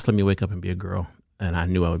 God, just let me wake up and be a girl. And I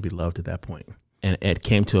knew I would be loved at that point. And it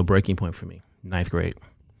came to a breaking point for me, 9th grade.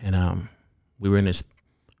 And we were in this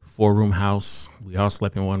 4-room house. We all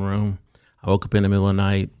slept in one room. I woke up in the middle of the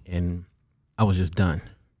night and I was just done.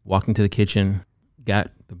 Walked into the kitchen,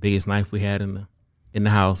 got the biggest knife we had in the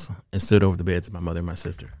house, and stood over the beds of my mother and my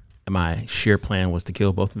sister. And my sheer plan was to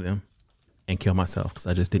kill both of them and kill myself because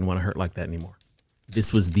I just didn't want to hurt like that anymore.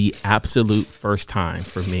 This was the absolute first time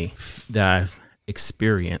for me that I've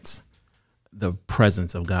experienced the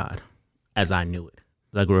presence of God as I knew it.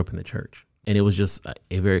 I grew up in the church, and it was just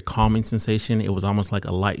a very calming sensation. It was almost like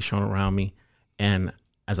a light shone around me. And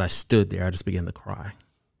as I stood there, I just began to cry.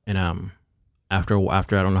 And after I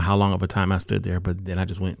don't know how long of a time I stood there, but then I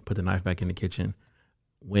just went, put the knife back in the kitchen,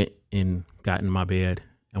 went and got in my bed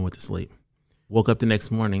and went to sleep. Woke up the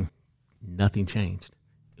next morning, nothing changed.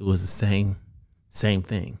 It was the same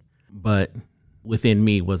thing. But within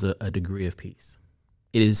me was a degree of peace.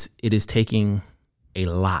 It is taking a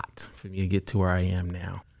lot for me to get to where I am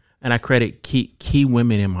now. And I credit key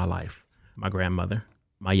women in my life. My grandmother,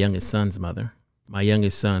 my youngest son's mother, my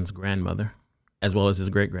youngest son's grandmother, as well as his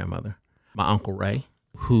great-grandmother, my Uncle Ray,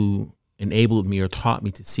 who enabled me or taught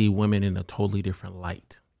me to see women in a totally different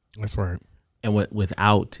light. That's right. And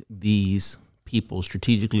without these people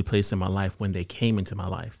strategically placed in my life when they came into my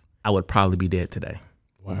life, I would probably be dead today.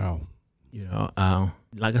 Wow. You know,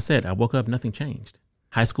 like I said, I woke up, nothing changed.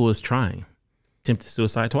 High school is trying. Attempted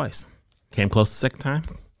suicide twice. Came close the second time,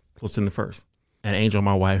 close to the first. And Angel,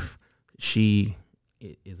 my wife, she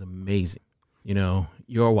is amazing. You know,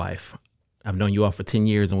 your wife, I've known you all for 10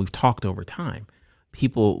 years and we've talked over time.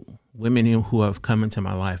 Women who have come into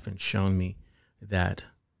my life and shown me that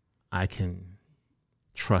I can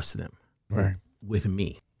trust them with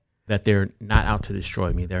me, that they're not out to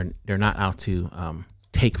destroy me. They're not out to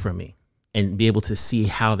take from me, and be able to see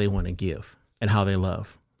how they want to give and how they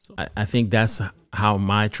love. So I think that's how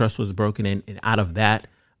my trust was broken. And out of that,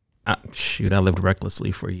 I lived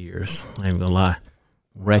recklessly for years. I ain't gonna lie.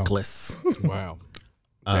 Reckless. Wow.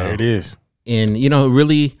 There it is. And, you know,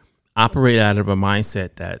 really operate out of a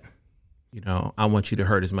mindset that, you know, I want you to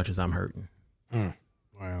hurt as much as I'm hurting.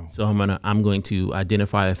 Wow. So I'm going to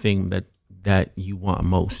identify the thing that you want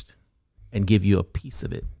most and give you a piece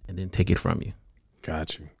of it and then take it from you.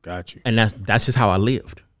 Got you. And that's just how I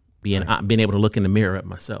lived, being able to look in the mirror at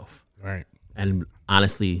myself. Right. And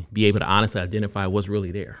be able to honestly identify what's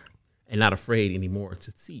really there and not afraid anymore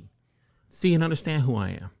to see and understand who I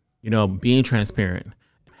am. You know, being transparent,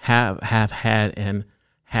 have had and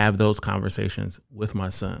have those conversations with my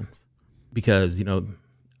sons, because, you know,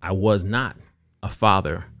 I was not a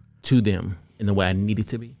father to them in the way I needed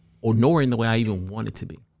to be, or nor in the way I even wanted to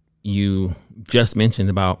be. You just mentioned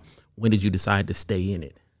about when did you decide to stay in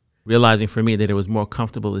it? Realizing for me that it was more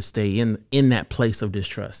comfortable to stay in that place of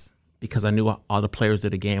distrust because I knew all the players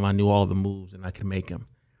of the game. I knew all the moves and I could make them,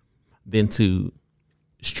 than to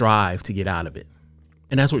strive to get out of it.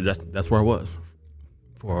 And that's where I was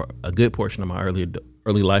for a good portion of my early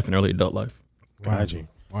life and early adult life. Got you.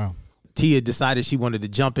 Wow. Tia decided she wanted to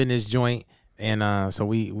jump in this joint, and so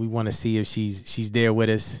we want to see if she's there with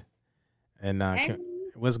us. And Hey.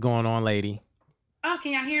 what's going on, lady? Oh,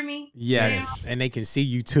 can y'all hear me? Yes, and they can see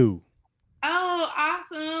you too. Oh,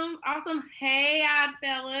 awesome. Hey, odd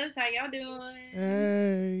fellas, how y'all doing?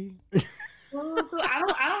 Hey. Cool. I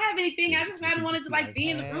don't have anything. I just kind of wanted to be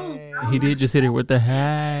in the room. He did just hit it with the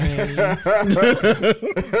hey.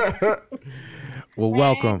 Well,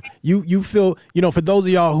 welcome. You feel, you know, for those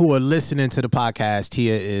of y'all who are listening to the podcast,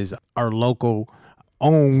 Tia is our local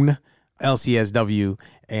own LCSW,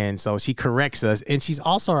 and so she corrects us, and she's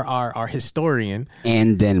also our historian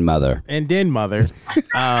And then mother.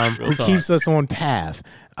 who keeps us on path.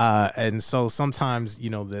 And so sometimes, you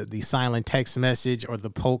know, the silent text message or the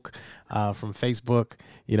poke from Facebook,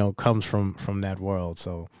 you know, comes from that world.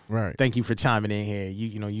 So Right. thank you for chiming in here.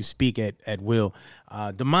 You speak at will.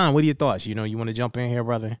 Damon, what are your thoughts? You know, you want to jump in here,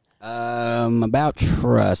 brother? About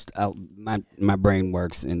trust, my brain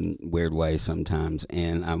works in weird ways sometimes,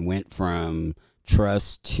 and I went from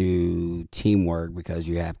trust to teamwork, because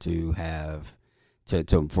you have to have to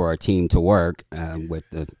for a team to work with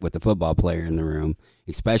the football player in the room,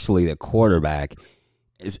 especially the quarterback.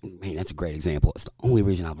 man, that's a great example. It's the only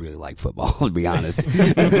reason I really like football, to be honest.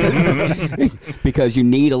 Because you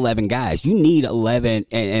need 11 guys. You need 11,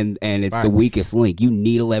 and it's the weakest link. You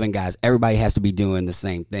need 11 guys. Everybody has to be doing the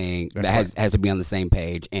same thing. Has to be on the same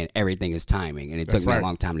page, and everything is timing. And it took me a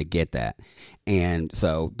long time to get that. And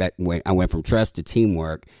so I went from trust to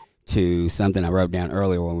teamwork to something I wrote down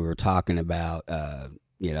earlier when we were talking about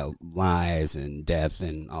lies and death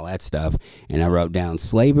and all that stuff. And I wrote down,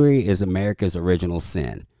 slavery is America's original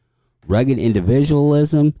sin. Rugged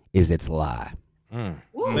individualism is its lie.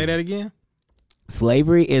 Say that again.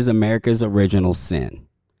 Slavery is America's original sin.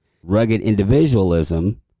 Rugged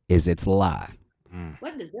individualism is its lie.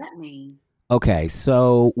 What does that mean? Okay,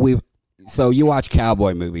 so you watch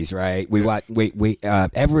cowboy movies, right? I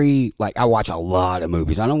watch a lot of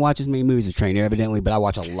movies. I don't watch as many movies as Trainer, evidently, but I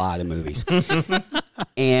watch a lot of movies.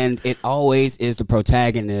 And it always is the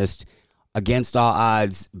protagonist against all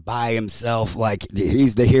odds by himself, like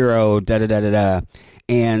he's the hero, da-da-da-da-da.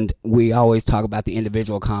 And we always talk about the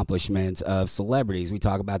individual accomplishments of celebrities. We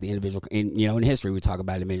talk about the individual, in history, we talk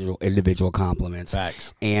about individual accomplishments.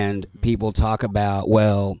 Facts. And people talk about,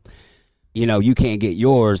 well, you can't get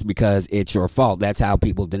yours because it's your fault. That's how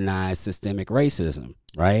people deny systemic racism,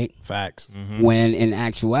 right? Facts. When in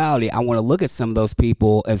actuality, I want to look at some of those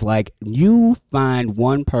people as like, you find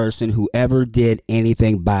one person who ever did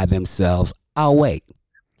anything by themselves, I'll wait.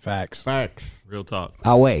 Facts. Real talk.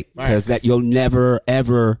 I'll wait, because that you'll never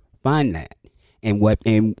ever find that. And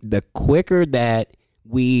the quicker that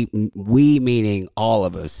we meaning all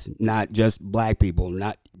of us, not just black people,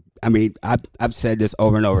 I've said this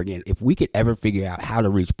over and over again. If we could ever figure out how to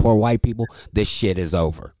reach poor white people, this shit is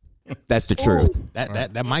over. That's the truth.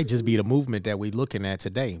 That might just be the movement that we're looking at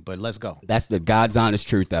today, but let's go. That's the God's honest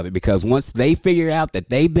truth of it, because once they figure out that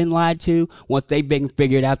they've been lied to, once they've been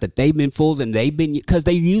figured out that they've been fooled, and they've been using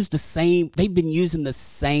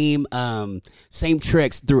the same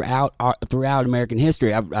tricks throughout American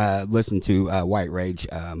history. I've listened to White Rage,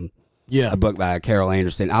 a book by Carol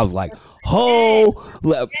Anderson. I was like,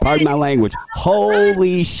 pardon my language,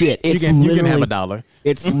 holy shit. You can have $1.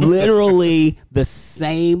 It's literally the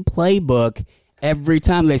same playbook every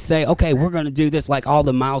time they say, okay, we're going to do this, like all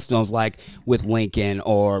the milestones, like with Lincoln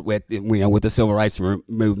or with the civil rights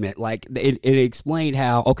movement. Like it explained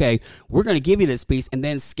how, okay, we're going to give you this piece and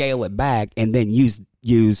then scale it back and then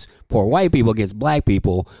use poor white people against black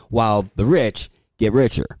people while the rich get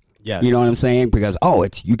richer. Yes. You know what I'm saying? Because,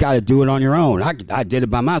 you got to do it on your own. I did it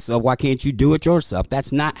by myself. Why can't you do it yourself?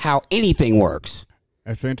 That's not how anything works.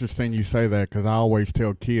 It's interesting you say that, because I always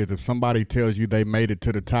tell kids, if somebody tells you they made it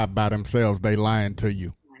to the top by themselves, they lying to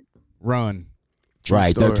you. Run.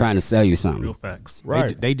 Right. They're trying to sell you something. Real facts.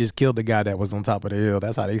 Right. They just killed the guy that was on top of the hill.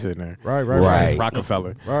 That's how they sitting there. Right.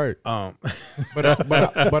 Rockefeller. Right.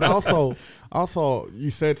 But also you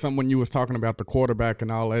said something when you was talking about the quarterback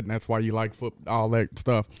and all that, and that's why you like all that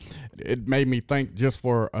stuff. It made me think just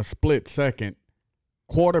for a split second.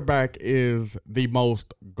 Quarterback is the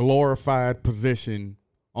most glorified position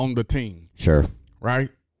on the team. Sure. Right?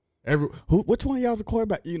 Which one of y'all's a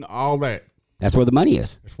quarterback? All that. That's where the money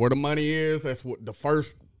is. That's where the money is. That's what the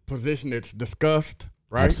first position that's discussed,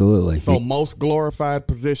 right? Absolutely. So most glorified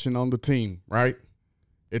position on the team, right?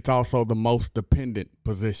 It's also the most dependent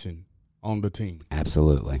position on the team.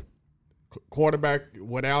 Absolutely. Quarterback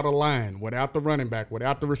without a line, without the running back,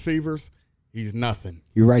 without the receivers, he's nothing.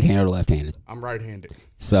 You're right-handed or left-handed? I'm right-handed.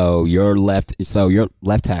 So you're left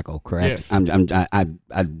tackle, correct? Yes. I'm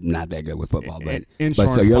not that good with football, but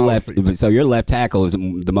Insurance so your policy. your left tackle is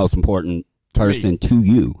the most important person to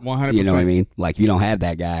you. 100%. You know what I mean? Like, you don't have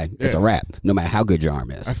that guy, it's a Yes. wrap, no matter how good your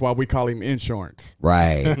arm is. That's why we call him insurance.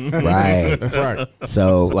 Right. Right. That's right.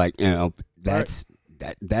 So, like, that's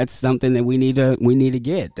something that we need to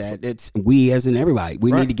get. That it's we as in everybody.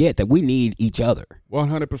 We need to get that we need each other.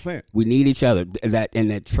 100%. We need each other. That's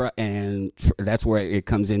where it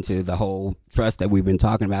comes into the whole trust that we've been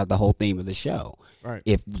talking about. The whole theme of the show. Right.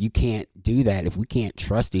 If you can't do that, if we can't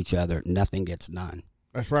trust each other, nothing gets done.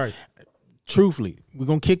 That's right. Truthfully, we're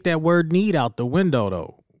gonna kick that word need out the window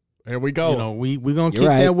though. There we go. We're gonna kick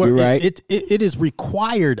right, that word. you're right. It is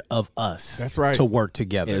required of us. That's right. To work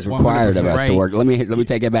together. It is required of us to work. Let me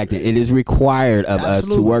take it back to it is required of us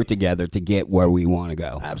to work together to get where we want to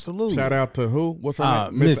go. Absolutely. Shout out to who? What's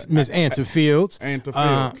her name? Miss Anta Fields. Anta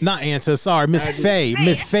Fields. Not Anta, sorry, Miss Faye.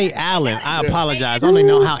 Miss Faye Allen. I apologize. I don't even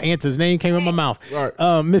know how Anta's name came in my mouth.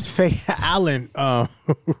 Right. Miss Faye Allen,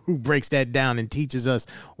 who breaks that down and teaches us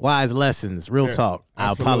wise lessons. Real talk.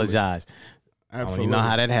 absolutely. I apologize. I don't Absolutely. even know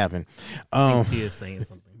how that happened. Tia is saying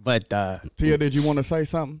something. But Tia, did you want to say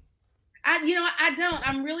something? I don't.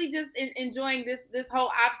 I'm really just enjoying this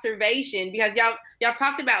whole observation because y'all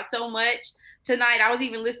talked about so much tonight. I was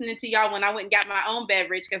even listening to y'all when I went and got my own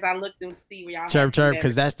beverage because I looked and see where y'all chirp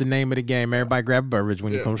because that's the name of the game. Everybody grab a beverage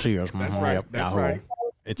when you come see us. That's right. That's right.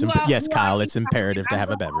 It's yes, Kyle. It's imperative to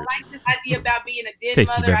have a beverage. I like this idea about being a den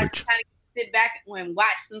Tasty mother. beverage. I just kind of sit back and watch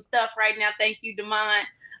some stuff right now. Thank you, Damon,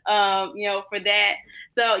 for that.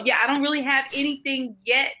 So yeah, I don't really have anything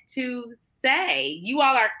yet to say. You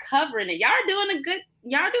all are covering it. Y'all are doing a good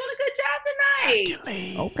job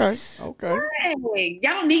tonight. Okay. Hey,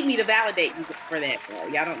 y'all don't need me to validate you for that, bro.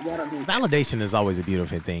 Y'all don't need Validation is always a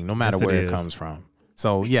beautiful thing, no matter Yes, it where it is. comes from.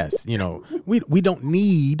 So yes, we don't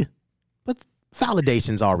need, but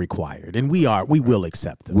validations are required, and we will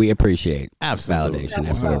accept them. We appreciate Absolutely. validation.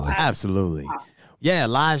 Absolutely. Absolutely. Yeah,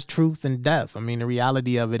 lies, truth, and death. I mean, the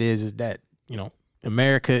reality of it is that,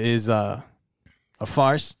 America is a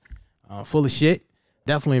farce, full of shit.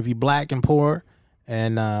 Definitely if you're black and poor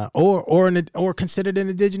and or considered an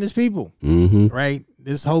indigenous people, Mm-hmm. right?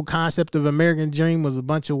 This whole concept of American dream was a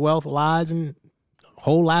bunch of wealth, lies, and a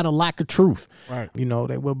whole lot of lack of truth. Right.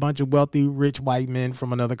 They were a bunch of wealthy, rich white men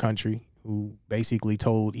from another country who basically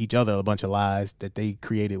told each other a bunch of lies that they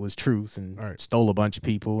created was truth and Right. stole a bunch of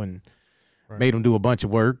people and made them do a bunch of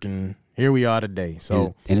work. And here we are today.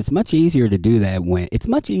 So And it's much easier to do that it's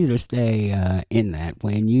much easier to stay in that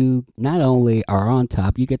when you not only are on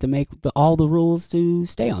top, you get to make all the rules to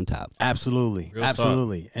stay on top. absolutely. Real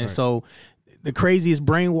Absolutely. And Right. so the craziest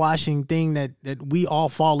brainwashing thing that we all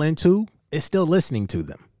fall into is still listening to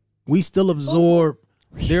them. We still absorb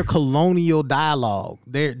their colonial dialogue,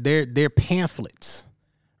 their pamphlets,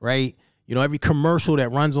 right? Every commercial that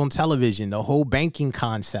runs on television, the whole banking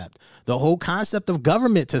concept, the whole concept of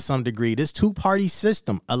government to some degree, this two-party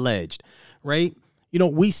system alleged, right?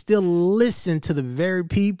 We still listen to the very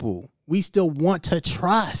people we still want to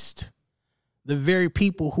trust, the very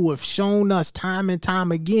people who have shown us time and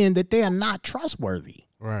time again that they are not trustworthy.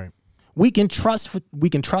 Right. We can trust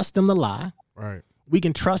them to lie. Right. We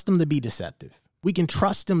can trust them to be deceptive. We can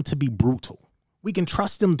trust them to be brutal. We can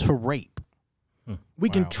trust them to rape.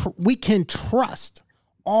 We can trust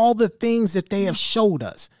all the things that they have showed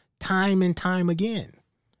us time and time again,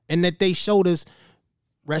 and that they showed us.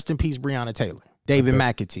 Rest in peace, Breonna Taylor, David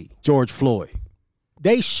McAtee, George Floyd.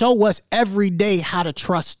 They show us every day how to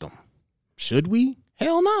trust them. Should we?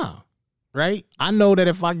 Hell no. Right? I know that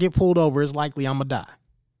if I get pulled over, it's likely I'm gonna die.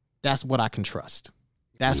 That's what I can trust.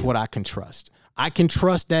 That's what I can trust. I can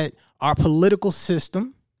trust that our political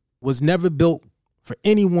system was never built for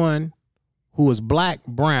anyone who is black,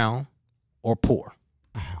 brown, or poor.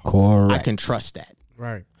 Correct. I can trust that.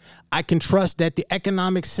 Right. I can trust that the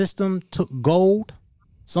economic system took gold,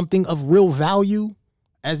 something of real value,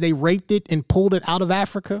 as they raped it and pulled it out of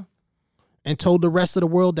Africa and told the rest of the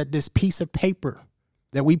world that this piece of paper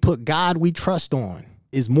that we put God we trust on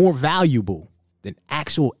is more valuable than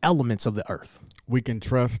actual elements of the earth. We can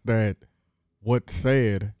trust that what's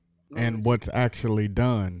said and what's actually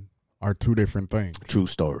done are two different things. True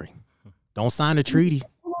story. Don't sign a treaty.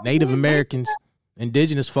 Native Americans,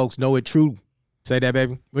 indigenous folks know it true. Say that,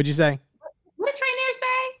 baby. What'd you say? What did Trainier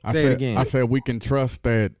say? Say it again. I said we can trust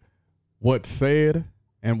that what's said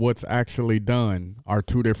and what's actually done are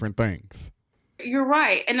two different things. You're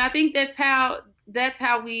right, and I think that's how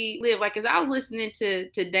we live. Like, as I was listening to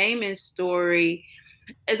Damon's story,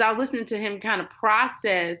 as I was listening to him kind of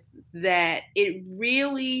process that, it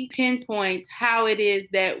really pinpoints how it is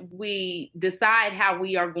that we decide how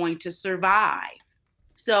we are going to survive.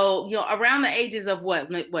 So, around the ages of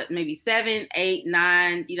what maybe 7, 8,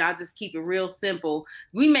 9, I'll just keep it real simple.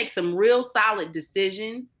 We make some real solid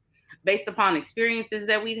decisions based upon experiences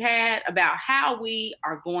that we've had about how we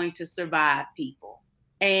are going to survive people.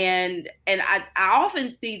 And I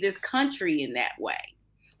often see this country in that way.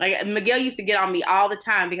 Like, Miguel used to get on me all the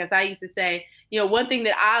time because I used to say, one thing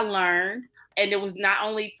that I learned, and it was not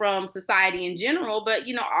only from society in general, but,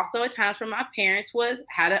 also at times from my parents, was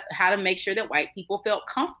how to make sure that white people felt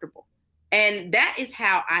comfortable. And that is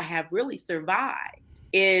how I have really survived.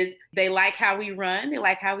 Is they like how we run, they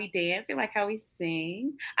like how we dance, they like how we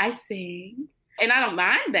sing. I sing. And I don't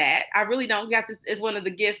mind that. I really don't. Guess it's one of the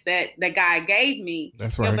gifts that God gave me.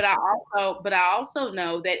 That's right. But I also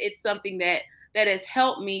know that it's something that has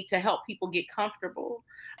helped me to help people get comfortable.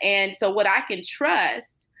 And so what I can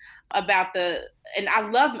trust about and I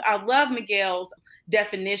love Miguel's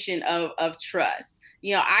definition of trust.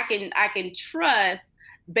 I can trust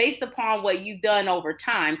based upon what you've done over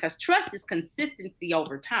time, because trust is consistency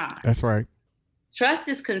over time. That's right. Trust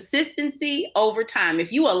is consistency over time.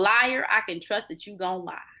 If you a liar, I can trust that you gonna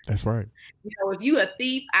lie. That's right. If you a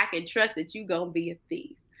thief, I can trust that you gonna be a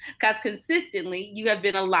thief. because consistently you have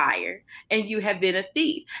been a liar and you have been a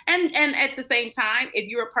thief. And at the same time, if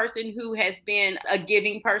you're a person who has been a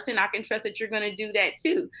giving person, I can trust that you're going to do that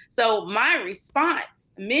too. So my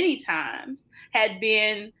response many times had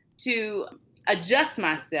been to adjust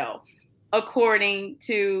myself according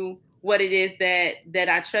to what it is that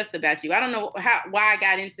I trust about you. I don't know why I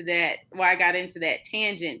got into that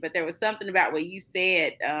tangent, but there was something about what you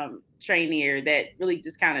said, Trainier, that really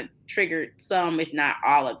just kind of triggered some, if not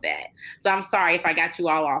all of that. So I'm sorry if I got you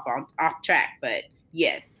all off track, but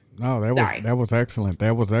yes. No, that was excellent.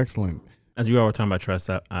 That was excellent. As you all were talking about trust,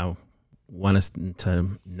 I want us to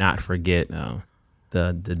not forget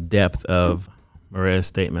the depth of Maria's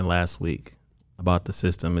statement last week about the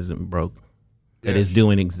system isn't broke. It is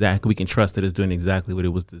doing we can trust that it's doing exactly what it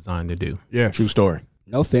was designed to do. Yeah, true story.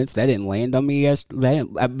 No offense, that didn't land on me. It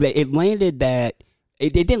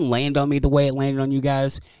didn't land on me the way it landed on you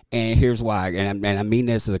guys, and here's why. And I mean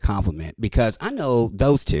this as a compliment, because I know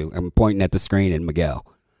those two. I'm pointing at the screen and Miguel,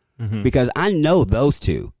 because I know those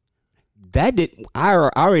two. I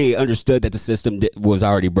already understood that the system was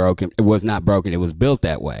already broken. It was not broken. It was built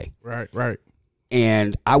that way. Right.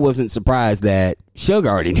 And I wasn't surprised that Suge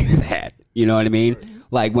already knew that. You know what I mean?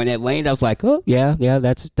 Like when it landed, I was like, oh yeah,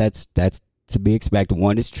 that's to be expected.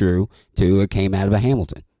 One, is true. Two, it came out of a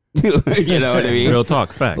Hamilton. You know what I mean? Real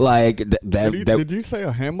talk, facts. Like did you say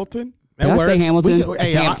a Hamilton? Did I say Hamilton?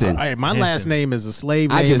 Hampton. My last name is a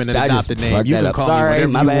slave name and an adopted name. You can call Sorry,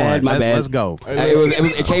 me my whatever bad, you want. my bad. Let's go.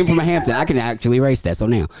 It came from a Hampton. I can actually erase that. So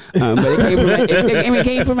now, but it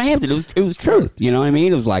came from a Hampton. It was truth. You know what I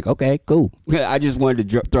mean? It was like, okay, cool. I just wanted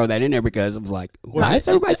to throw that in there because it was like, why is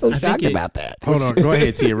everybody so shocked about that? Hold on, go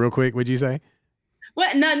ahead, Tia, real quick. What'd you say?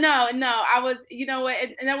 What? No. I was, you know what?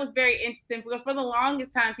 And that was very interesting because for the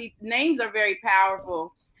longest time, names are very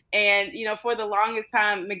powerful. And, you know, for the longest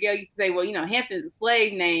time, Miguel used to say, well, you know, Hampton is a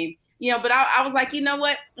slave name, you know, but I was like, you know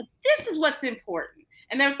what? This is what's important.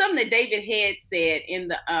 And there was something that David Head said in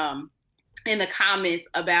the comments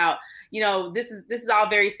about, you know, this is all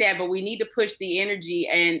very sad, but we need to push the energy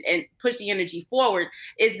and push the energy forward,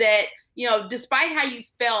 is that, you know, despite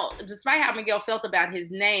how Miguel felt about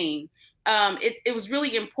his name, it was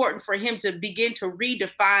really important for him to begin to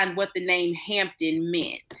redefine what the name Hampton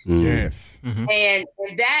meant. Yes. Mm-hmm. And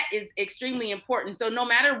that is extremely important. So no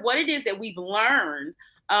matter what it is that we've learned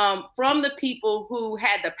from the people who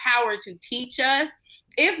had the power to teach us,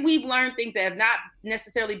 if we've learned things that have not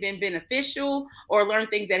necessarily been beneficial or learned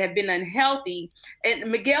things that have been unhealthy,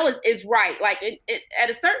 and Miguel is right. Like at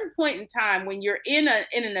a certain point in time, when you're in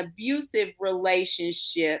an abusive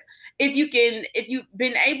relationship, if you've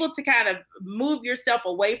been able to kind of move yourself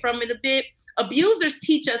away from it a bit, abusers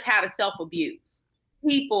teach us how to self-abuse.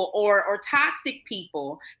 People or toxic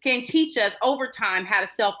people can teach us over time how to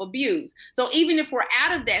self-abuse. So even if we're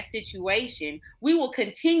out of that situation, we will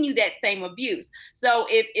continue that same abuse. So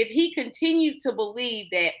if he continued to believe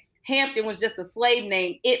that Hampton was just a slave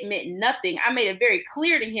name, it meant nothing, I made it very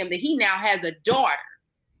clear to him that he now has a daughter.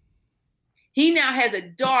 He now has a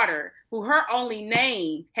daughter who her only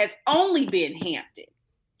name has only been Hampton.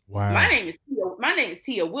 Wow. My name is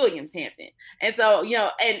Tia Williams Hampton. And so, you know,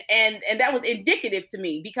 and that was indicative to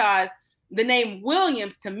me because the name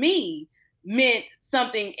Williams to me meant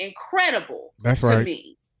something incredible. That's to right.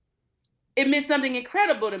 me. It meant something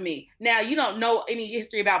incredible to me. Now, you don't know any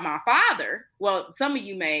history about my father. Well, some of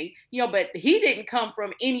you may, you know, but he didn't come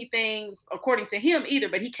from anything according to him either,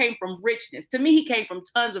 but he came from richness. To me, he came from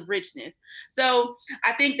tons of richness. So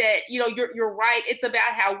I think that, you know, you're right. It's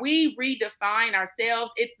about how we redefine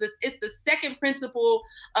ourselves. It's the second principle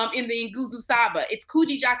in the Nguzo Saba. It's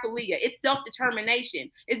Kujichagulia. It's self-determination.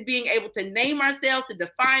 It's being able to name ourselves, to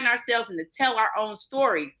define ourselves, and to tell our own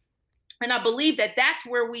stories. And I believe that that's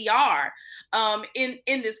where we are in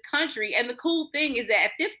this country. And the cool thing is that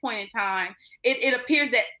at this point in time, it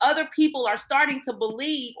appears that other people are starting to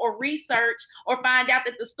believe or research or find out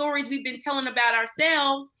that the stories we've been telling about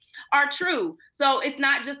ourselves are true. So it's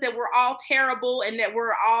not just that we're all terrible and that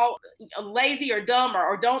we're all lazy or dumb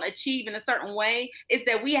or don't achieve in a certain way. It's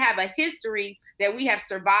that we have a history that we have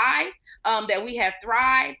survived, that we have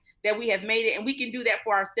thrived, that we have made it, and we can do that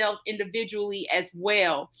for ourselves individually as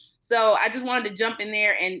well. So I just wanted to jump in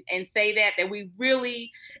there and say that we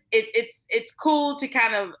really, it's cool to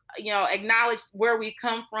kind of, you know, acknowledge where we've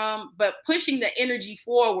come from, but pushing the energy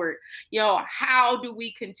forward, you know, how do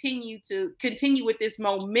we continue with this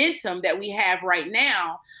momentum that we have right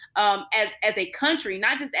now as a country,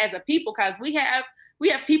 not just as a people, because we have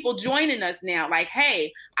people joining us now. Like,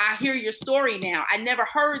 hey, I hear your story now. I never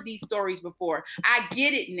heard these stories before. I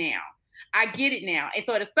get it now. I get it now. And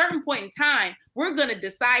so at a certain point in time, we're going to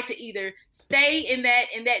decide to either stay in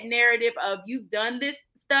that narrative of you've done this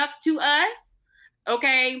stuff to us,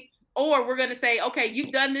 okay? Or we're going to say, okay,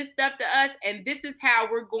 you've done this stuff to us, and this is how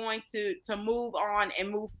we're going to move on and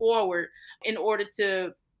move forward in order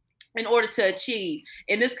to achieve.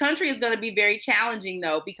 And this country is going to be very challenging,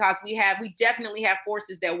 though, because we definitely have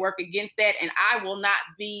forces that work against that, and I will not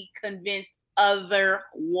be convinced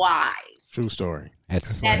otherwise. True story.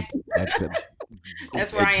 That's where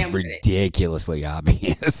I am with it. Ridiculously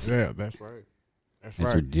obvious. Yeah, that's right.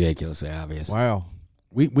 It's ridiculously obvious. Wow.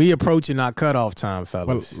 We approaching our cutoff time,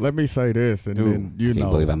 fellas. Well, let me say this, and then I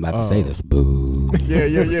can't believe I'm about to say this. Boo.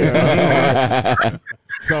 Yeah. Right.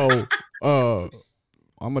 So, I'm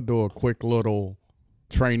gonna do a quick little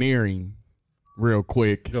traineering, real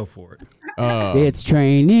quick. Go for it. It's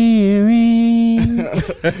traineering.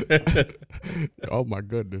 Oh my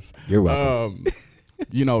goodness. You're welcome.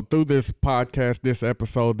 Through this podcast, this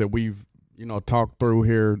episode that we've talked through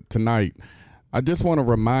here tonight, I just want to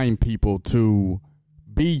remind people to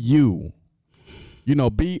be you.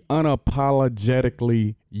 Be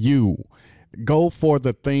unapologetically you. Go for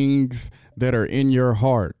the things that are in your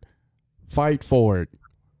heart. Fight for it.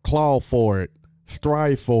 Claw for it.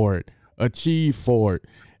 Strive for it. Achieve for it.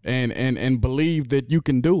 And believe that you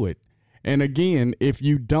can do it. And again, if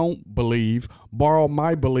you don't believe, borrow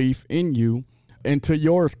my belief in you until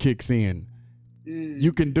yours kicks in.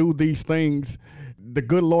 You can do these things. The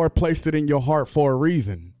good Lord placed it in your heart for a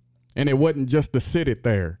reason. And it wasn't just to sit it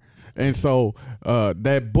there. And so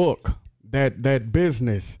that book, that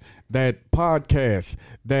business, that podcast,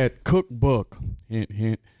 that cookbook, hint,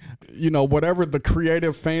 hint, whatever the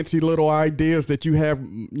creative, fancy little ideas that you have,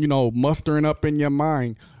 mustering up in your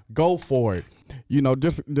mind, go for it.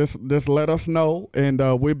 Just let us know,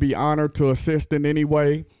 and we'd be honored to assist in any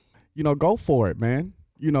way. Go for it, man.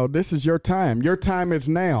 This is your time. Your time is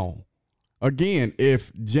now. Again,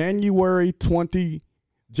 if January 1st,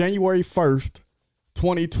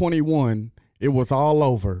 2021, it was all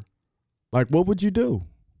over, like, what would you do?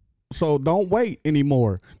 So don't wait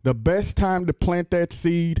anymore. The best time to plant that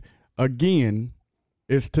seed again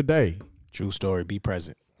is today. True story. Be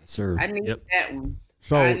present. Sir. I need that one.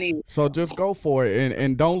 So just go for it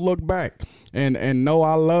and don't look back and know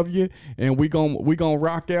I love you, and we gonna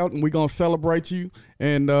rock out, and we gonna celebrate you,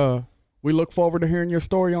 and we look forward to hearing your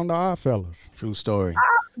story on the Odd Fellas. True story.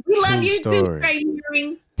 We love True you story. too,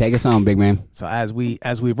 Trey. Take us home, big man. So as we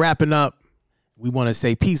wrapping up, we want to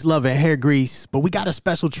say peace, love, and hair grease, but we got a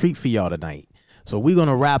special treat for y'all tonight. So we're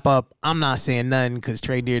gonna wrap up. I'm not saying nothing because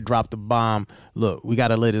Trey Neer dropped the bomb. Look, we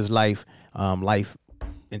gotta live this life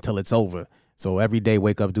until it's over. So every day,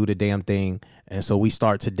 wake up, do the damn thing. And so we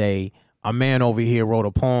start today. A man over here wrote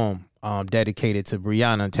a poem dedicated to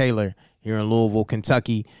Breonna Taylor here in Louisville,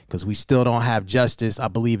 Kentucky, because we still don't have justice. I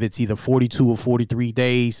believe it's either 42 or 43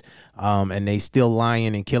 days, and they still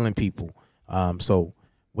lying and killing people. So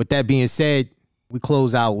with that being said, we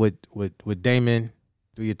close out with Damon.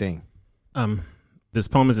 Do your thing. This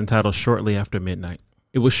poem is entitled Shortly After Midnight.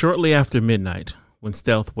 It was shortly after midnight when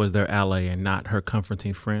stealth was their ally and not her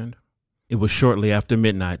comforting friend. It was shortly after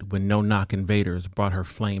midnight when no-knock invaders brought her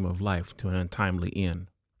flame of life to an untimely end.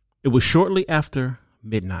 It was shortly after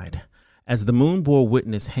midnight as the moon bore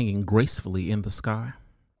witness hanging gracefully in the sky.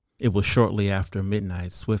 It was shortly after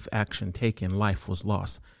midnight, swift action taken, life was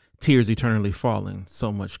lost, tears eternally falling,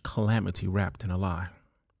 so much calamity wrapped in a lie.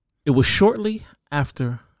 It was shortly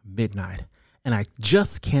after midnight, and I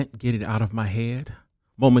just can't get it out of my head.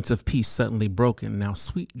 Moments of peace suddenly broken, now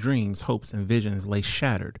sweet dreams, hopes, and visions lay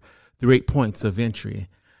shattered through 8 points of entry.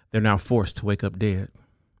 They're now forced to wake up dead.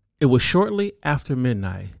 It was shortly after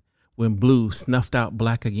midnight when blue snuffed out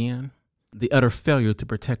black again. The utter failure to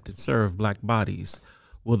protect and serve black bodies.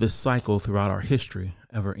 Will this cycle throughout our history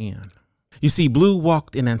ever end? You see, blue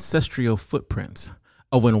walked in ancestral footprints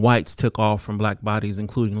of when whites took off from black bodies,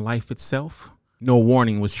 including life itself. No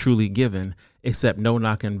warning was truly given, except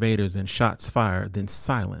no-knock invaders and shots fired, then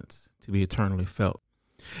silence to be eternally felt.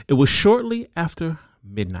 It was shortly after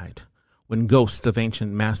midnight when ghosts of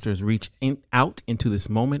ancient masters reach out into this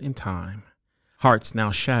moment in time. Hearts now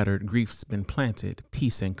shattered, grief's been planted,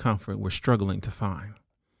 peace and comfort we're struggling to find.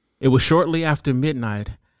 It was shortly after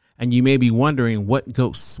midnight, and you may be wondering what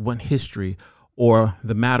ghosts, what history, or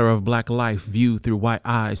the matter of black life viewed through white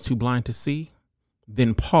eyes too blind to see.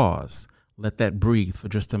 Then pause, let that breathe for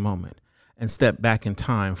just a moment, and step back in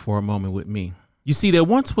time for a moment with me. You see, there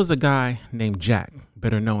once was a guy named Jack,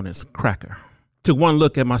 better known as Cracker. Took one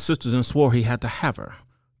look at my sisters and swore he had to have her.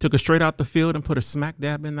 Took her straight out the field and put her smack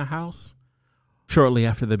dab in the house. Shortly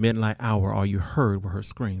after the midnight hour, all you heard were her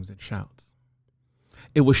screams and shouts.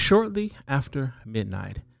 It was shortly after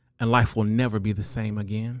midnight, and life will never be the same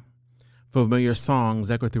again. Familiar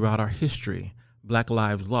songs echo throughout our history. Black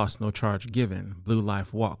lives lost, no charge given. Blue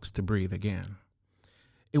life walks to breathe again.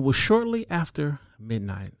 It was shortly after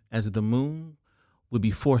midnight, as the moon would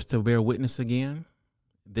be forced to bear witness again.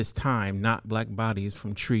 This time, not black bodies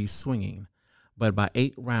from trees swinging, but by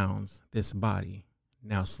 8 rounds, this body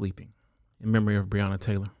now sleeping. In memory of Breonna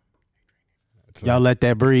Taylor. Y'all let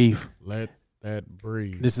that breathe. Let that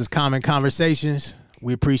breathe. This is Common Conversations.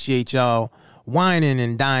 We appreciate y'all whining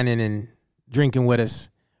and dining and drinking with us.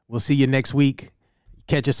 We'll see you next week.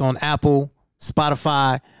 Catch us on Apple,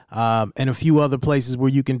 Spotify, and a few other places where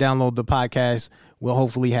you can download the podcast. We'll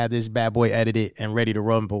hopefully have this bad boy edited and ready to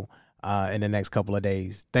rumble in the next couple of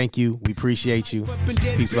days. Thank you. We appreciate you.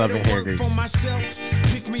 Peace, love, and hair grease.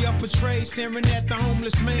 Pick me up a tray, staring at the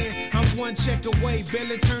homeless man. I'm one check away,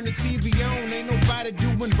 barely turn the TV on. Ain't nobody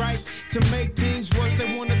doing right to make things worse.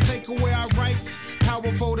 They want to take away our rights.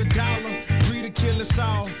 Power for the dollar, greed to kill us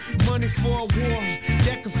all. Money for a war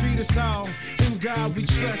that could feed us all. In God we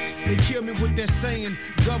trust. They kill me with that saying,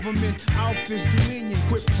 government, office, dominion,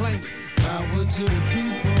 quit playing. Power to the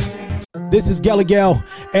people. This is Gelligel,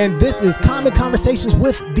 and this is Common Conversations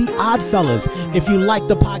with the Oddfellas. If you like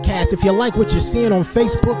the podcast, if you like what you're seeing on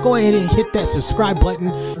Facebook, go ahead and hit that subscribe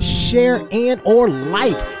button, share and or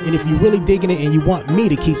like. And if you're really digging it and you want me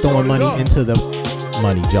to keep throwing money into the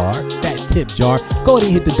money jar, that tip jar, go ahead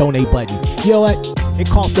and hit the donate button. You know what? It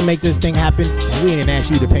costs to make this thing happen, and we didn't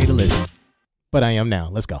ask you to pay to listen. But I am now.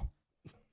 Let's go.